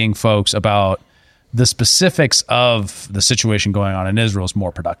educating folks about the specifics of the situation going on in Israel is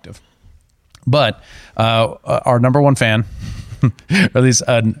more productive. But our number one fan, or at least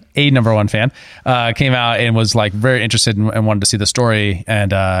a number one fan, came out and was like very interested and wanted to see the story,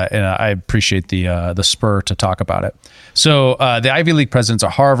 and I appreciate the spur to talk about it. So the Ivy League presidents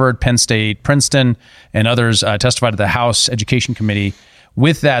at Harvard, Penn State, Princeton, and others testified at the House Education Committee.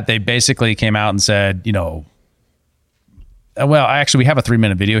 With that, they basically came out and said, you know, well, actually, we have a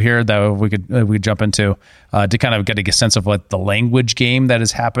 3-minute video here that we could jump into to kind of get a sense of what the language game that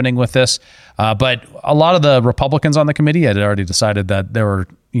is happening with this. But a lot of the Republicans on the committee had already decided that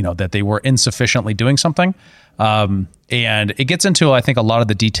they were insufficiently doing something. And it gets into, I think, a lot of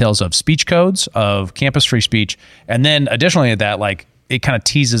the details of speech codes, of campus free speech. And then additionally that, like, it kind of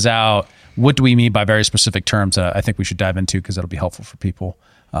teases out what do we mean by very specific terms I think we should dive into because it'll be helpful for people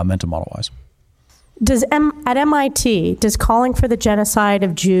mental model wise. At MIT, does calling for the genocide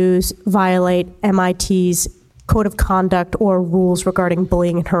of Jews violate MIT's code of conduct or rules regarding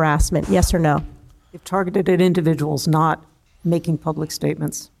bullying and harassment? Yes or no? If targeted at individuals, not making public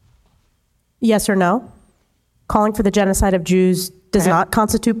statements. Yes or no? Calling for the genocide of Jews does not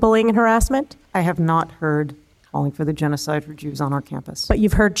constitute bullying and harassment? I have not heard calling for the genocide for Jews on our campus. But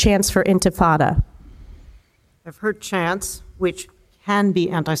you've heard chants for intifada. I've heard chants, which can be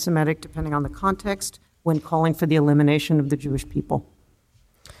anti-Semitic depending on the context, when calling for the elimination of the Jewish people.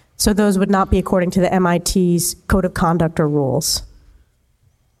 So those would not be according to the MIT's code of conduct or rules?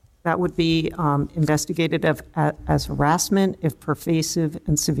 That would be investigated as harassment if pervasive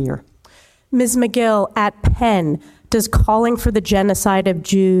and severe. Ms. McGill, at Penn, does calling for the genocide of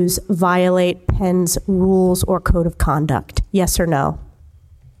Jews violate Penn's rules or code of conduct? Yes or no?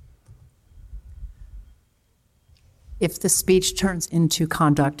 If the speech turns into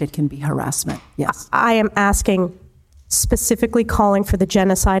conduct, it can be harassment. Yes. I am asking specifically calling for the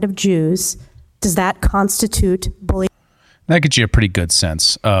genocide of Jews. Does that constitute bullying? That gives you a pretty good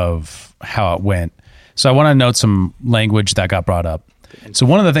sense of how it went. So I want to note some language that got brought up. So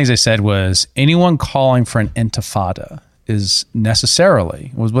one of the things they said was anyone calling for an intifada is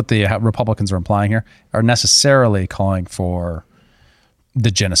necessarily, was what the Republicans are implying here, are necessarily calling for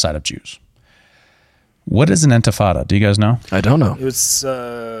the genocide of Jews. What is an intifada? Do you guys know? I don't know. It was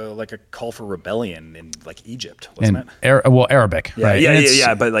like a call for rebellion in like Egypt, wasn't it? Arabic, Yeah, right?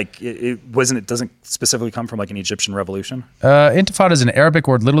 yeah. But like it doesn't specifically come from like an Egyptian revolution. Intifada is an Arabic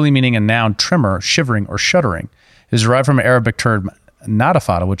word literally meaning a noun, tremor, shivering, or shuddering. It is derived from an Arabic term,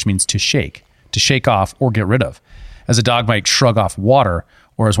 nadafada, which means to shake off, or get rid of. As a dog might shrug off water,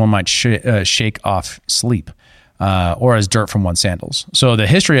 or as one might shake off sleep, or as dirt from one's sandals. So the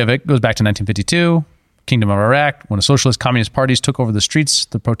history of it goes back to 1952. Kingdom of Iraq, when a socialist communist parties took over the streets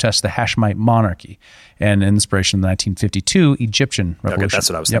to protest the Hashemite monarchy, and inspiration of the 1952 Egyptian revolution. Okay, that's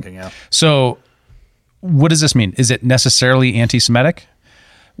what I was thinking, yeah. So what does this mean? Is it necessarily anti-Semitic?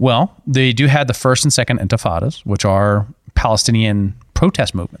 Well, they do have the first and second intifadas, which are Palestinian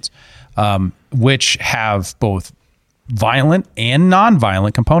protest movements, which have both violent and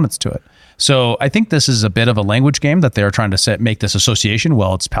non-violent components to it. So I think this is a bit of a language game that they're trying to make this association.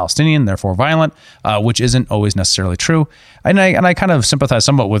 Well, it's Palestinian, therefore violent, which isn't always necessarily true. And I kind of sympathize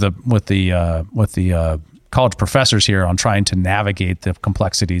somewhat with the college professors here on trying to navigate the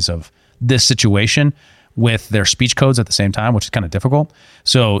complexities of this situation with their speech codes at the same time, which is kind of difficult.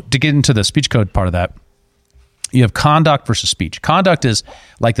 So to get into the speech code part of that, you have conduct versus speech. Conduct is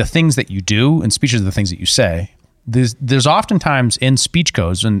like the things that you do, and speech is the things that you say. There's oftentimes in speech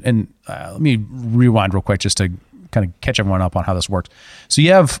codes, and let me rewind real quick just to kind of catch everyone up on how this works. So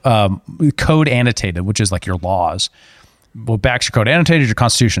you have code annotated, which is like your laws. Well, back to your code annotated, your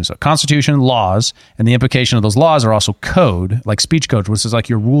constitution. So constitution, laws, and the implication of those laws are also code, like speech code, which is like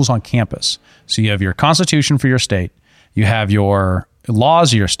your rules on campus. So you have your constitution for your state, you have your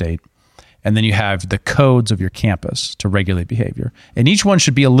laws of your state, and then you have the codes of your campus to regulate behavior. And each one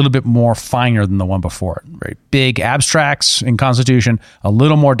should be a little bit more finer than the one before it. Right? Big abstracts in Constitution, a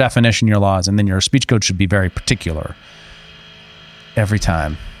little more definition in your laws, and then your speech code should be very particular every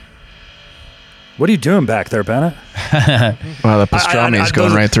time. What are you doing back there, Bennett? Wow, the pastrami is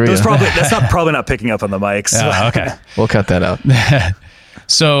going right through you. That's probably not picking up on the mics. Oh, okay. We'll cut that out.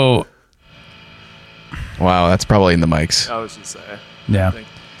 So, wow, that's probably in the mics. I was just saying. Yeah. I think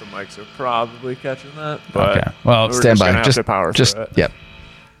the mics are probably catching that. But okay. Well, we're stand by. Just power through it. Yep.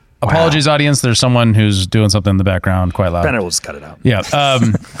 Apologies, audience. There's someone who's doing something in the background quite loud. Bennett will just cut it out. Yeah.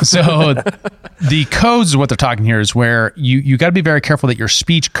 So the codes is what they're talking here is where you got to be very careful that your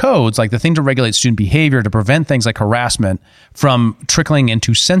speech codes, like the thing to regulate student behavior to prevent things like harassment from trickling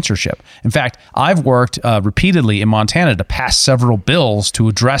into censorship. In fact, I've worked repeatedly in Montana to pass several bills to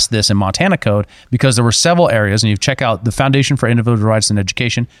address this in Montana code because there were several areas, and you check out the Foundation for Individual Rights in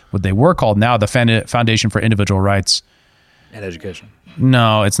Education, what they were called now, the Foundation for Individual Rights And education.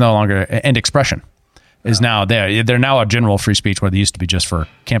 No, it's no longer, and expression is now there. They're now a general free speech where they used to be just for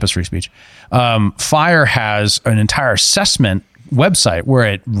campus free speech. FIRE has an entire assessment website where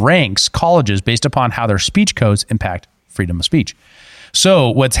it ranks colleges based upon how their speech codes impact freedom of speech. So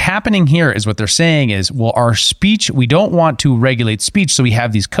what's happening here is what they're saying is, well, our speech, we don't want to regulate speech, so we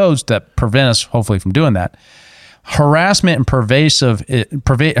have these codes that prevent us, hopefully, from doing that. Harassment and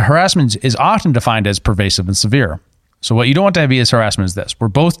harassment is often defined as pervasive and severe. So what you don't want to be as harassment is this. We're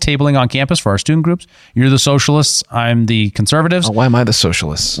both tabling on campus for our student groups. You're the socialists. I'm the conservatives. Oh, why am I the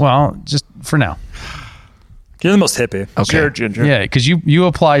socialist? Well, just for now. You're the most hippie. Okay. You're ginger. Yeah, because you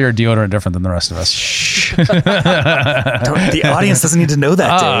apply your deodorant different than the rest of us. The audience doesn't need to know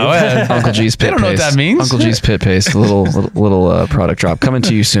that, Dave. Well, Uncle G's pit they don't know what paste. that means. Uncle G's pit paste. Little product drop coming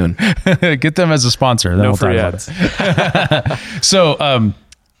to you soon. Get them as a sponsor. Then No we'll talk free about ads. it. So,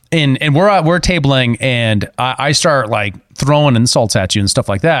 and we're tabling, and I start like throwing insults at you and stuff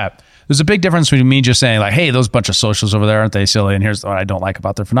like that. There's a big difference between me just saying like, hey, those bunch of socials over there, aren't they silly? And here's what I don't like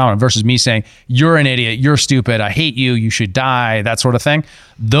about their phenomenon, versus me saying, you're an idiot, you're stupid, I hate you, you should die, that sort of thing.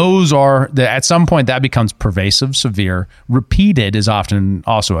 Those are, at some point that becomes pervasive, severe. Repeated is often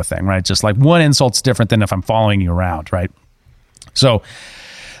also a thing, right? Just like one insult's different than if I'm following you around, right? So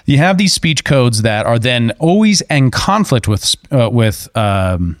you have these speech codes that are then always in conflict with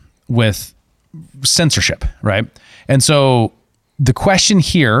censorship, right? And so the question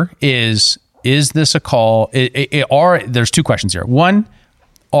here is this a call? There's two questions here. One,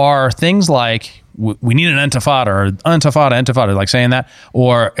 are things like we need an intifada or intifada, like saying that,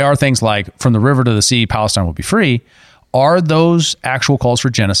 or are things like from the river to the sea, Palestine will be free? Are those actual calls for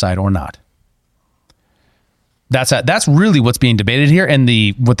genocide or not? That's really what's being debated here. And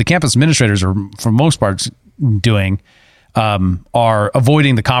what the campus administrators are, for most part, doing are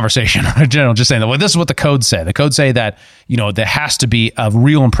avoiding the conversation in general, just saying that, well, this is what the codes say. The codes say that, there has to be a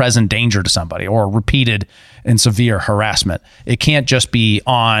real and present danger to somebody or repeated and severe harassment. It can't just be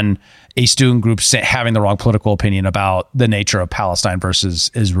on a student group having the wrong political opinion about the nature of Palestine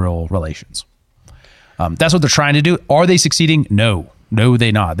versus Israel relations. That's what they're trying to do. Are they succeeding? No,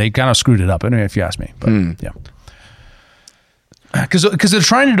 they not. They kind of screwed it up, anyway, if you ask me. But yeah. Because they're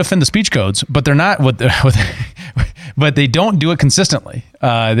trying to defend the speech codes, but they're not. But they don't do it consistently.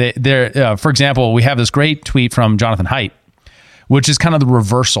 For example, we have this great tweet from Jonathan Haidt, which is kind of the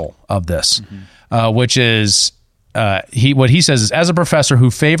reversal of this, which is what he says is, as a professor who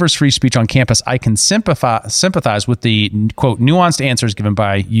favors free speech on campus, I can sympathize with the, quote, nuanced answers given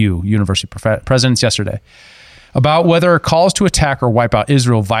by university presidents yesterday about whether calls to attack or wipe out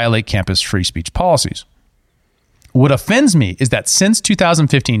Israel violate campus free speech policies. What offends me is that since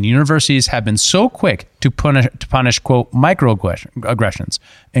 2015, universities have been so quick to punish, quote, microaggressions,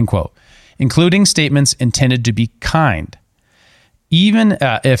 end quote, including statements intended to be kind. Even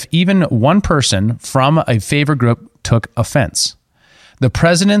if one person from a favored group took offense. The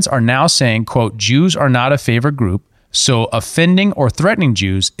presidents are now saying, quote, Jews are not a favored group, so offending or threatening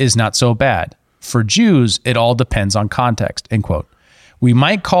Jews is not so bad. For Jews, it all depends on context, end quote. We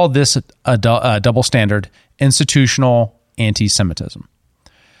might call this a double standard, institutional anti-Semitism.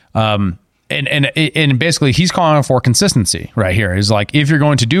 And basically he's calling for consistency right here. He's like, if you're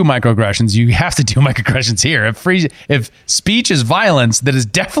going to do microaggressions, you have to do microaggressions here. If speech is violence, that is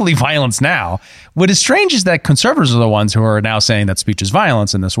definitely violence now. What is strange is that conservatives are the ones who are now saying that speech is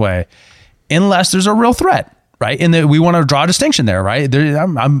violence in this way, unless there's a real threat, right? And we want to draw a distinction there, right?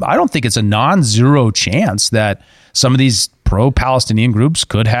 I don't think it's a non-zero chance that some of these pro-Palestinian groups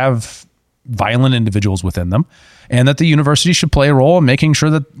could have violent individuals within them, and that the university should play a role in making sure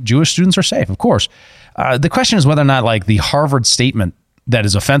that Jewish students are safe, of course. The question is whether or not, like, the Harvard statement that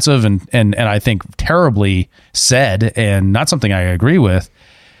is offensive and I think terribly said, and not something I agree with.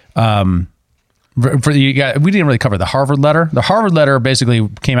 We didn't really cover the Harvard letter. The Harvard letter basically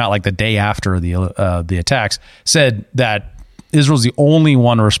came out like the day after the attacks, said that Israel's the only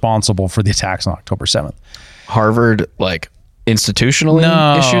one responsible for the attacks on October 7th. Harvard, like, institutionally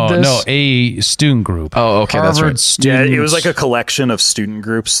issued this? No, a student group. Oh, okay, Harvard that's right. students. Yeah, it was like a collection of student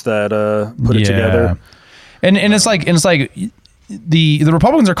groups that put it together. And it's like the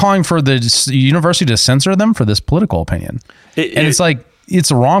Republicans are calling for the university to censor them for this political opinion. It's like, it's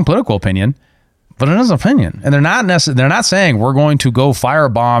a wrong political opinion, but it is an opinion. And they're not saying we're going to go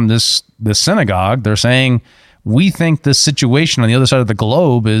firebomb this synagogue. They're saying we think this situation on the other side of the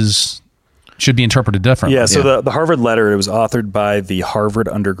globe should be interpreted differently. Yeah, so the Harvard letter, it was authored by the Harvard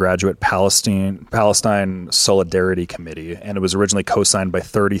Undergraduate Palestine Solidarity Committee, and it was originally co-signed by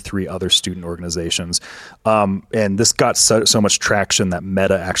 33 other student organizations. And this got so much traction that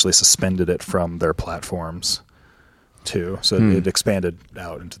Meta actually suspended it from their platforms too. So it expanded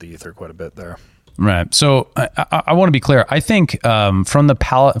out into the ether quite a bit there. Right. So I want to be clear. I think from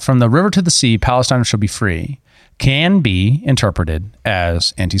the river to the sea, Palestine shall be free can be interpreted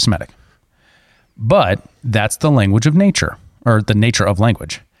as anti-Semitic. But that's the language of nature, or the nature of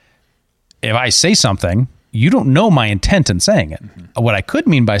language. If I say something, you don't know my intent in saying it. Mm-hmm. What I could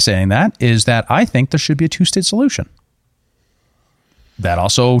mean by saying that is that I think there should be a two-state solution. That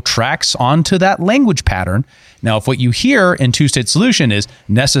also tracks onto that language pattern. Now, if what you hear in two-state solution is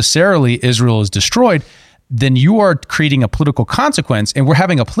necessarily Israel is destroyed, then you are creating a political consequence, and we're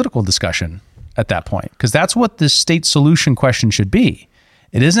having a political discussion at that point, because that's what the state solution question should be.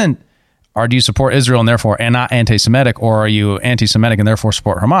 It isn't, do you support Israel and therefore not anti-Semitic, or are you anti-Semitic and therefore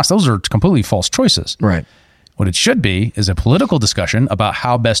support Hamas? Those are completely false choices. Right. What it should be is a political discussion about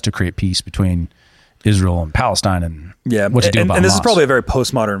how best to create peace between Israel and Palestine, and what to do about Hamas. And this is probably a very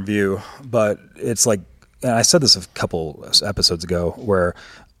postmodern view, but it's like, and I said this a couple episodes ago, where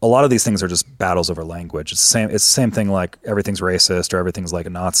a lot of these things are just battles over language. It's the same thing, like everything's racist, or everything's like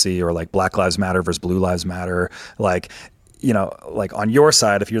a Nazi, or like Black Lives Matter versus Blue Lives Matter. Like, like on your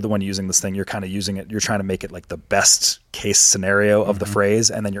side, if you're the one using this thing, you're kind of using it, you're trying to make it like the best case scenario of the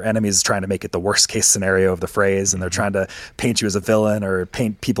phrase, and then your enemy is trying to make it the worst case scenario of the phrase, and they're trying to paint you as a villain or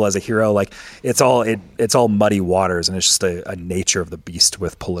paint people as a hero. Like, it's all muddy waters, and it's just a nature of the beast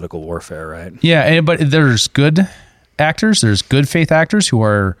with political warfare, right? Yeah, but there's good actors, there's good faith actors who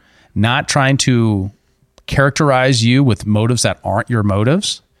are not trying to characterize you with motives that aren't your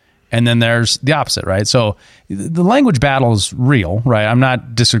motives. And then there's the opposite, right? So the language battle is real, right? I'm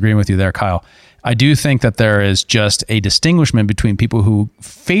not disagreeing with you there, Kyle. I do think that there is just a distinguishment between people who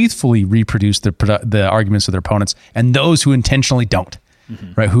faithfully reproduce the arguments of their opponents and those who intentionally don't,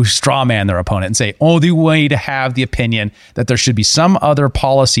 right? Who straw man their opponent and say, oh, the way to have the opinion that there should be some other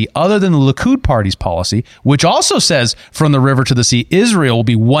policy other than the Likud party's policy, which also says from the river to the sea, Israel will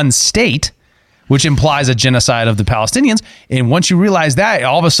be one state, which implies a genocide of the Palestinians. And once you realize that,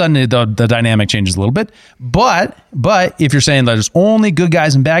 all of a sudden the dynamic changes a little bit. But if you're saying that there's only good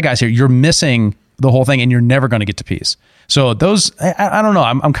guys and bad guys here, you're missing the whole thing and you're never going to get to peace. So those, I don't know.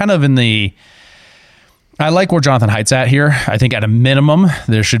 I'm kind of in the, I like where Jonathan Haidt's at here. I think at a minimum,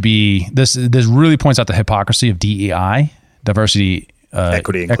 there should be, this really points out the hypocrisy of DEI, diversity,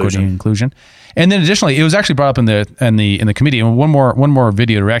 equity, and inclusion. And then additionally, it was actually brought up in the committee. And one more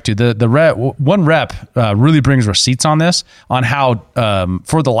video to react to. One rep really brings receipts on this, on how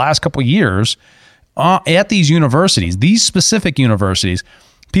for the last couple of years at these universities, these specific universities,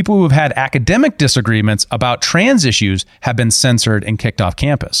 people who have had academic disagreements about trans issues have been censored and kicked off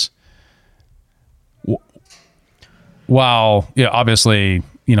campus. While obviously,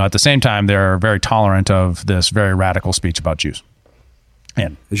 at the same time, they're very tolerant of this very radical speech about Jews.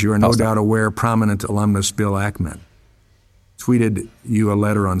 And as you are no doubt aware, prominent alumnus Bill Ackman tweeted you a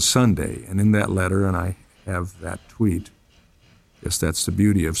letter on Sunday. And in that letter, and I have that tweet, I guess that's the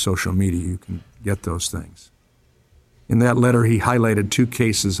beauty of social media, you can get those things. In that letter, he highlighted 2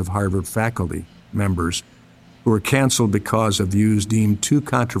 cases of Harvard faculty members who were canceled because of views deemed too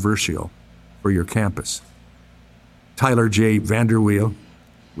controversial for your campus. Tyler J. Vanderweel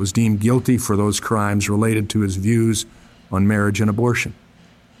was deemed guilty for those crimes related to his views on marriage and abortion.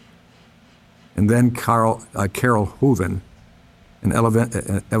 And then Carol Hoven, an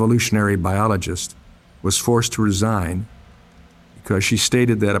evolutionary biologist, was forced to resign because she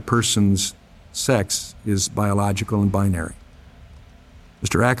stated that a person's sex is biological and binary.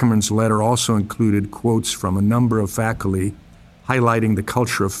 Mr. Ackerman's letter also included quotes from a number of faculty highlighting the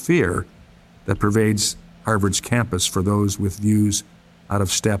culture of fear that pervades Harvard's campus for those with views out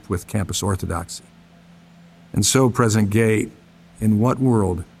of step with campus orthodoxy. And so, President Gay, in what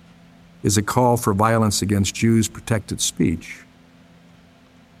world is a call for violence against Jews protected speech,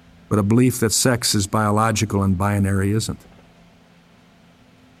 but a belief that sex is biological and binary isn't?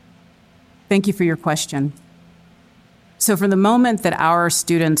 Thank you for your question. So from the moment that our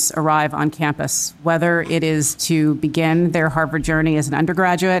students arrive on campus, whether it is to begin their Harvard journey as an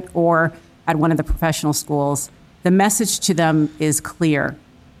undergraduate or at one of the professional schools, the message to them is clear,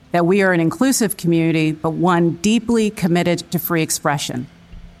 that we are an inclusive community, but one deeply committed to free expression.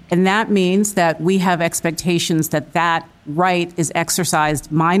 And that means that we have expectations that that right is exercised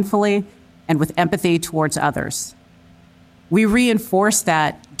mindfully and with empathy towards others. We reinforce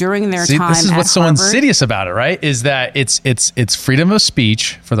that during their time at Harvard. This is what's so insidious about it, right? Is that it's freedom of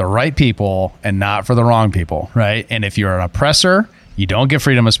speech for the right people and not for the wrong people, right? And if you're an oppressor, you don't get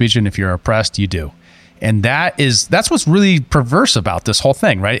freedom of speech, and if you're oppressed, you do. And that's what's really perverse about this whole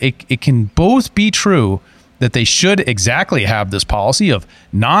thing, right? It can both be true that they should exactly have this policy of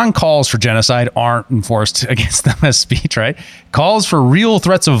non-calls for genocide aren't enforced against them as speech, right? Calls for real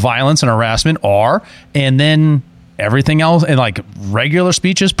threats of violence and harassment are, and then everything else, and like regular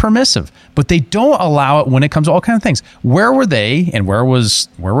speech is permissive, but they don't allow it when it comes to all kinds of things. Where were they, and where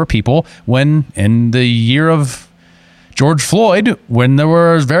were people when in the year of George Floyd, when there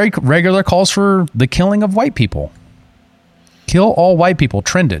were very regular calls for the killing of white people? Kill all white people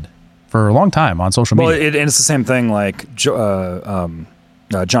trended for a long time on social media. Well, and it's the same thing. Like Jonathan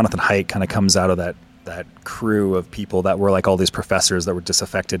Haidt kind of comes out of that crew of people that were like all these professors that were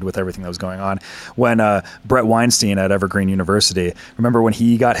disaffected with everything that was going on. When Brett Weinstein at Evergreen University, remember when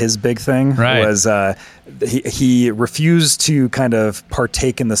he got his big thing? Right. Was he refused to kind of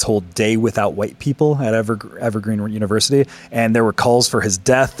partake in this whole day without white people at Evergreen University, and there were calls for his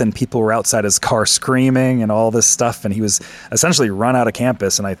death, and people were outside his car screaming and all this stuff, and he was essentially run out of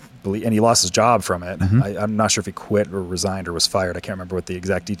campus, and he lost his job from it. Mm-hmm. I'm not sure if he quit or resigned or was fired. I can't remember what the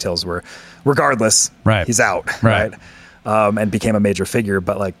exact details were. Regardless, right. He's out, right? And became a major figure,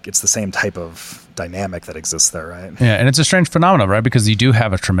 but like it's the same type of dynamic that exists there, right? Yeah, and it's a strange phenomenon, right? Because you do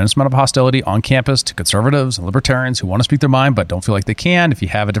have a tremendous amount of hostility on campus to conservatives and libertarians who want to speak their mind but don't feel like they can. If you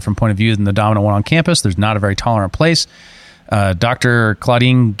have a different point of view than the dominant one on campus, there's not a very tolerant place. Dr.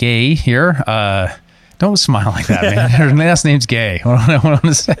 Claudine Gay here. Don't smile like that, man. Her last name's Gay. What I want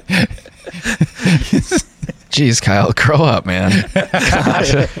to say. Jeez, Kyle, grow up, man.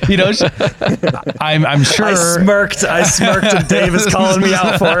 I'm sure. I smirked, and Dave is calling me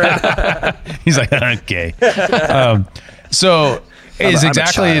out for it. He's like, that aren't gay. So is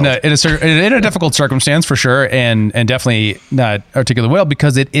exactly in a difficult circumstance for sure, and definitely not articulate well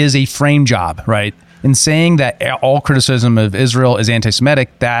because it is a frame job, right? In saying that all criticism of Israel is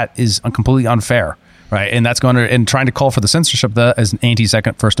anti-Semitic, that is completely unfair, right? And that's and trying to call for the censorship as an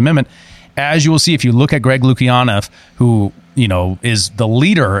anti-Second First Amendment, as you will see if you look at Greg Lukianoff, who is the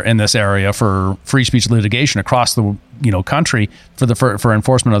leader in this area for free speech litigation across the country for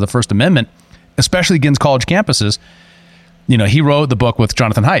enforcement of the First Amendment, especially against college campuses. He wrote the book with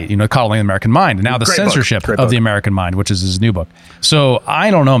Jonathan Haidt, Coddling the American Mind, and now the censorship of the American Mind, which is his new book. So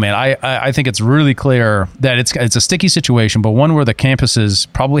I don't know, man. I think it's really clear that it's a sticky situation, but one where the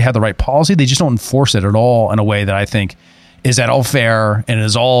campuses probably have the right policy. They just don't enforce it at all in a way that I think is at all fair and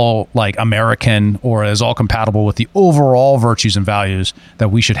is all like American or is all compatible with the overall virtues and values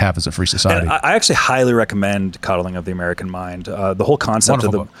that we should have as a free society. And I actually highly recommend Coddling of the American Mind. The whole concept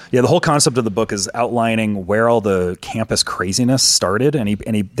the whole concept of the book is outlining where all the campus craziness started, and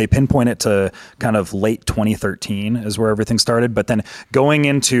they pinpoint it to kind of late 2013 is where everything started. But then going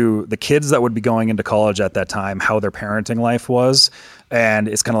into the kids that would be going into college at that time, how their parenting life was. And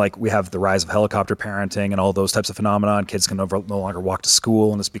it's kind of like we have the rise of helicopter parenting and all those types of phenomena. Kids can no longer walk to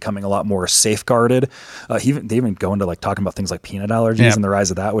school, and it's becoming a lot more safeguarded. They even go into like talking about things like peanut allergies and the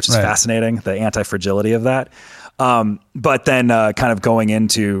rise of that, which is fascinating, the anti-fragility of that. But then kind of going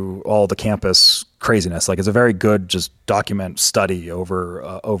into all the campus craziness, like it's a very good just study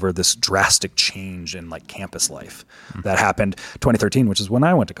over this drastic change in like campus life that happened 2013, which is when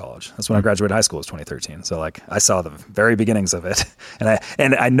I went to college. That's when I graduated high school, was 2013. So like I saw the very beginnings of it, and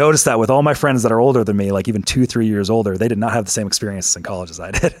I noticed that with all my friends that are older than me, like even 2-3 years older, they did not have the same experiences in college as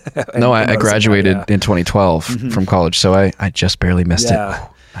I did. No, I graduated in 2012 from college, so I just barely missed it.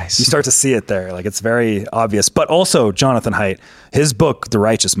 Nice. You start to see it there. Like it's very obvious. But also Jonathan Haidt, his book, The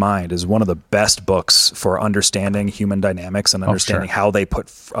Righteous Mind, is one of the best books for understanding human dynamics and understanding how they put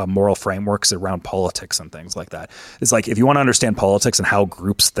moral frameworks around politics and things like that. It's like, if you want to understand politics and how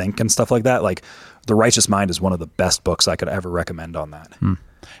groups think and stuff like that, like The Righteous Mind is one of the best books I could ever recommend on that. And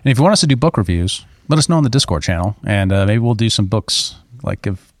if you want us to do book reviews, let us know on the Discord channel, and maybe we'll do some books, like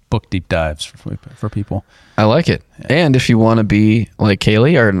book deep dives for people. I like it. And if you want to be like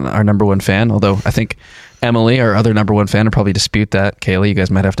Kaylee, our number one fan, although I think Emily, our other number one fan, will probably dispute that. Kaylee, you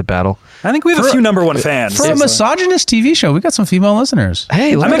guys might have to battle. I think we have a few number one fans. For a misogynist TV show, we got some female listeners.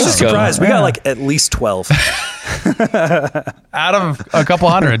 Hey, I'm actually surprised. We got like at least 12. Out of a couple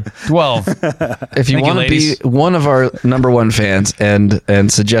hundred, 12. If you want to be one of our number one fans and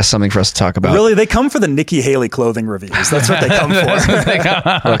suggest something for us to talk about. Really, they come for the Nikki Haley clothing reviews. That's what they come for.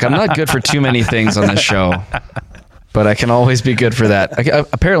 Look, I'm not good for too many things on this show, but I can always be good for that.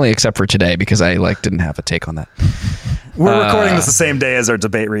 Apparently, except for today, because I didn't have a take on that. We're recording this the same day as our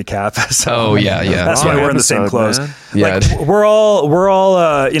debate recap. So yeah. That's why we're in the same clothes. Yeah. Like, we're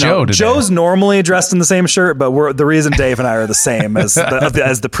all Joe's normally dressed in the same shirt, but the reason Dave and I are the same as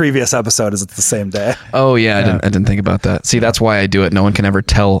the previous episode is it's the same day. Oh yeah. I didn't think about that. See, that's why I do it. No one can ever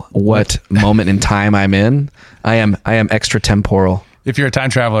tell what moment in time I'm in. I am extra temporal. If you're a time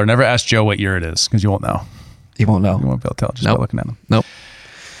traveler, never ask Joe what year it is, because you won't know. You won't know. You won't be able to tell just by looking at him. Nope.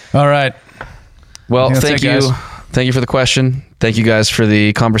 All right. Well, thank you. Guys. Thank you for the question. Thank you guys for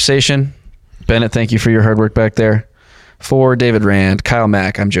the conversation. Bennett, thank you for your hard work back there. For David Rand, Kyle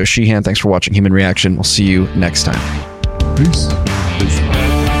Mack, I'm Joe Sheehan. Thanks for watching Human Reaction. We'll see you next time. Peace.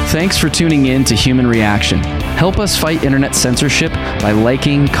 Thanks for tuning in to Human Reaction. Help us fight internet censorship by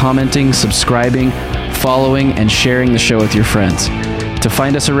liking, commenting, subscribing, following, and sharing the show with your friends. To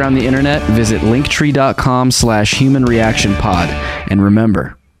find us around the internet, visit linktree.com/humanreactionpod. And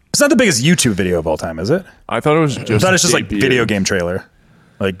remember, it's not the biggest YouTube video of all time, is it? I thought it was just like video game trailer,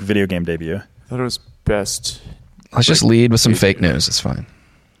 like video game debut. I thought it was best. Let's just lead with some fake news. It's fine.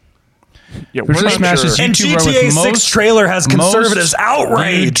 Yeah, we're not sure. And GTA 6 trailer has conservatives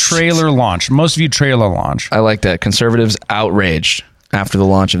outraged. Trailer launch. Most viewed trailer launch. I like that. Conservatives outraged after the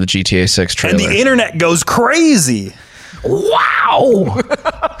launch of the GTA 6 trailer. And the internet goes crazy. Wow.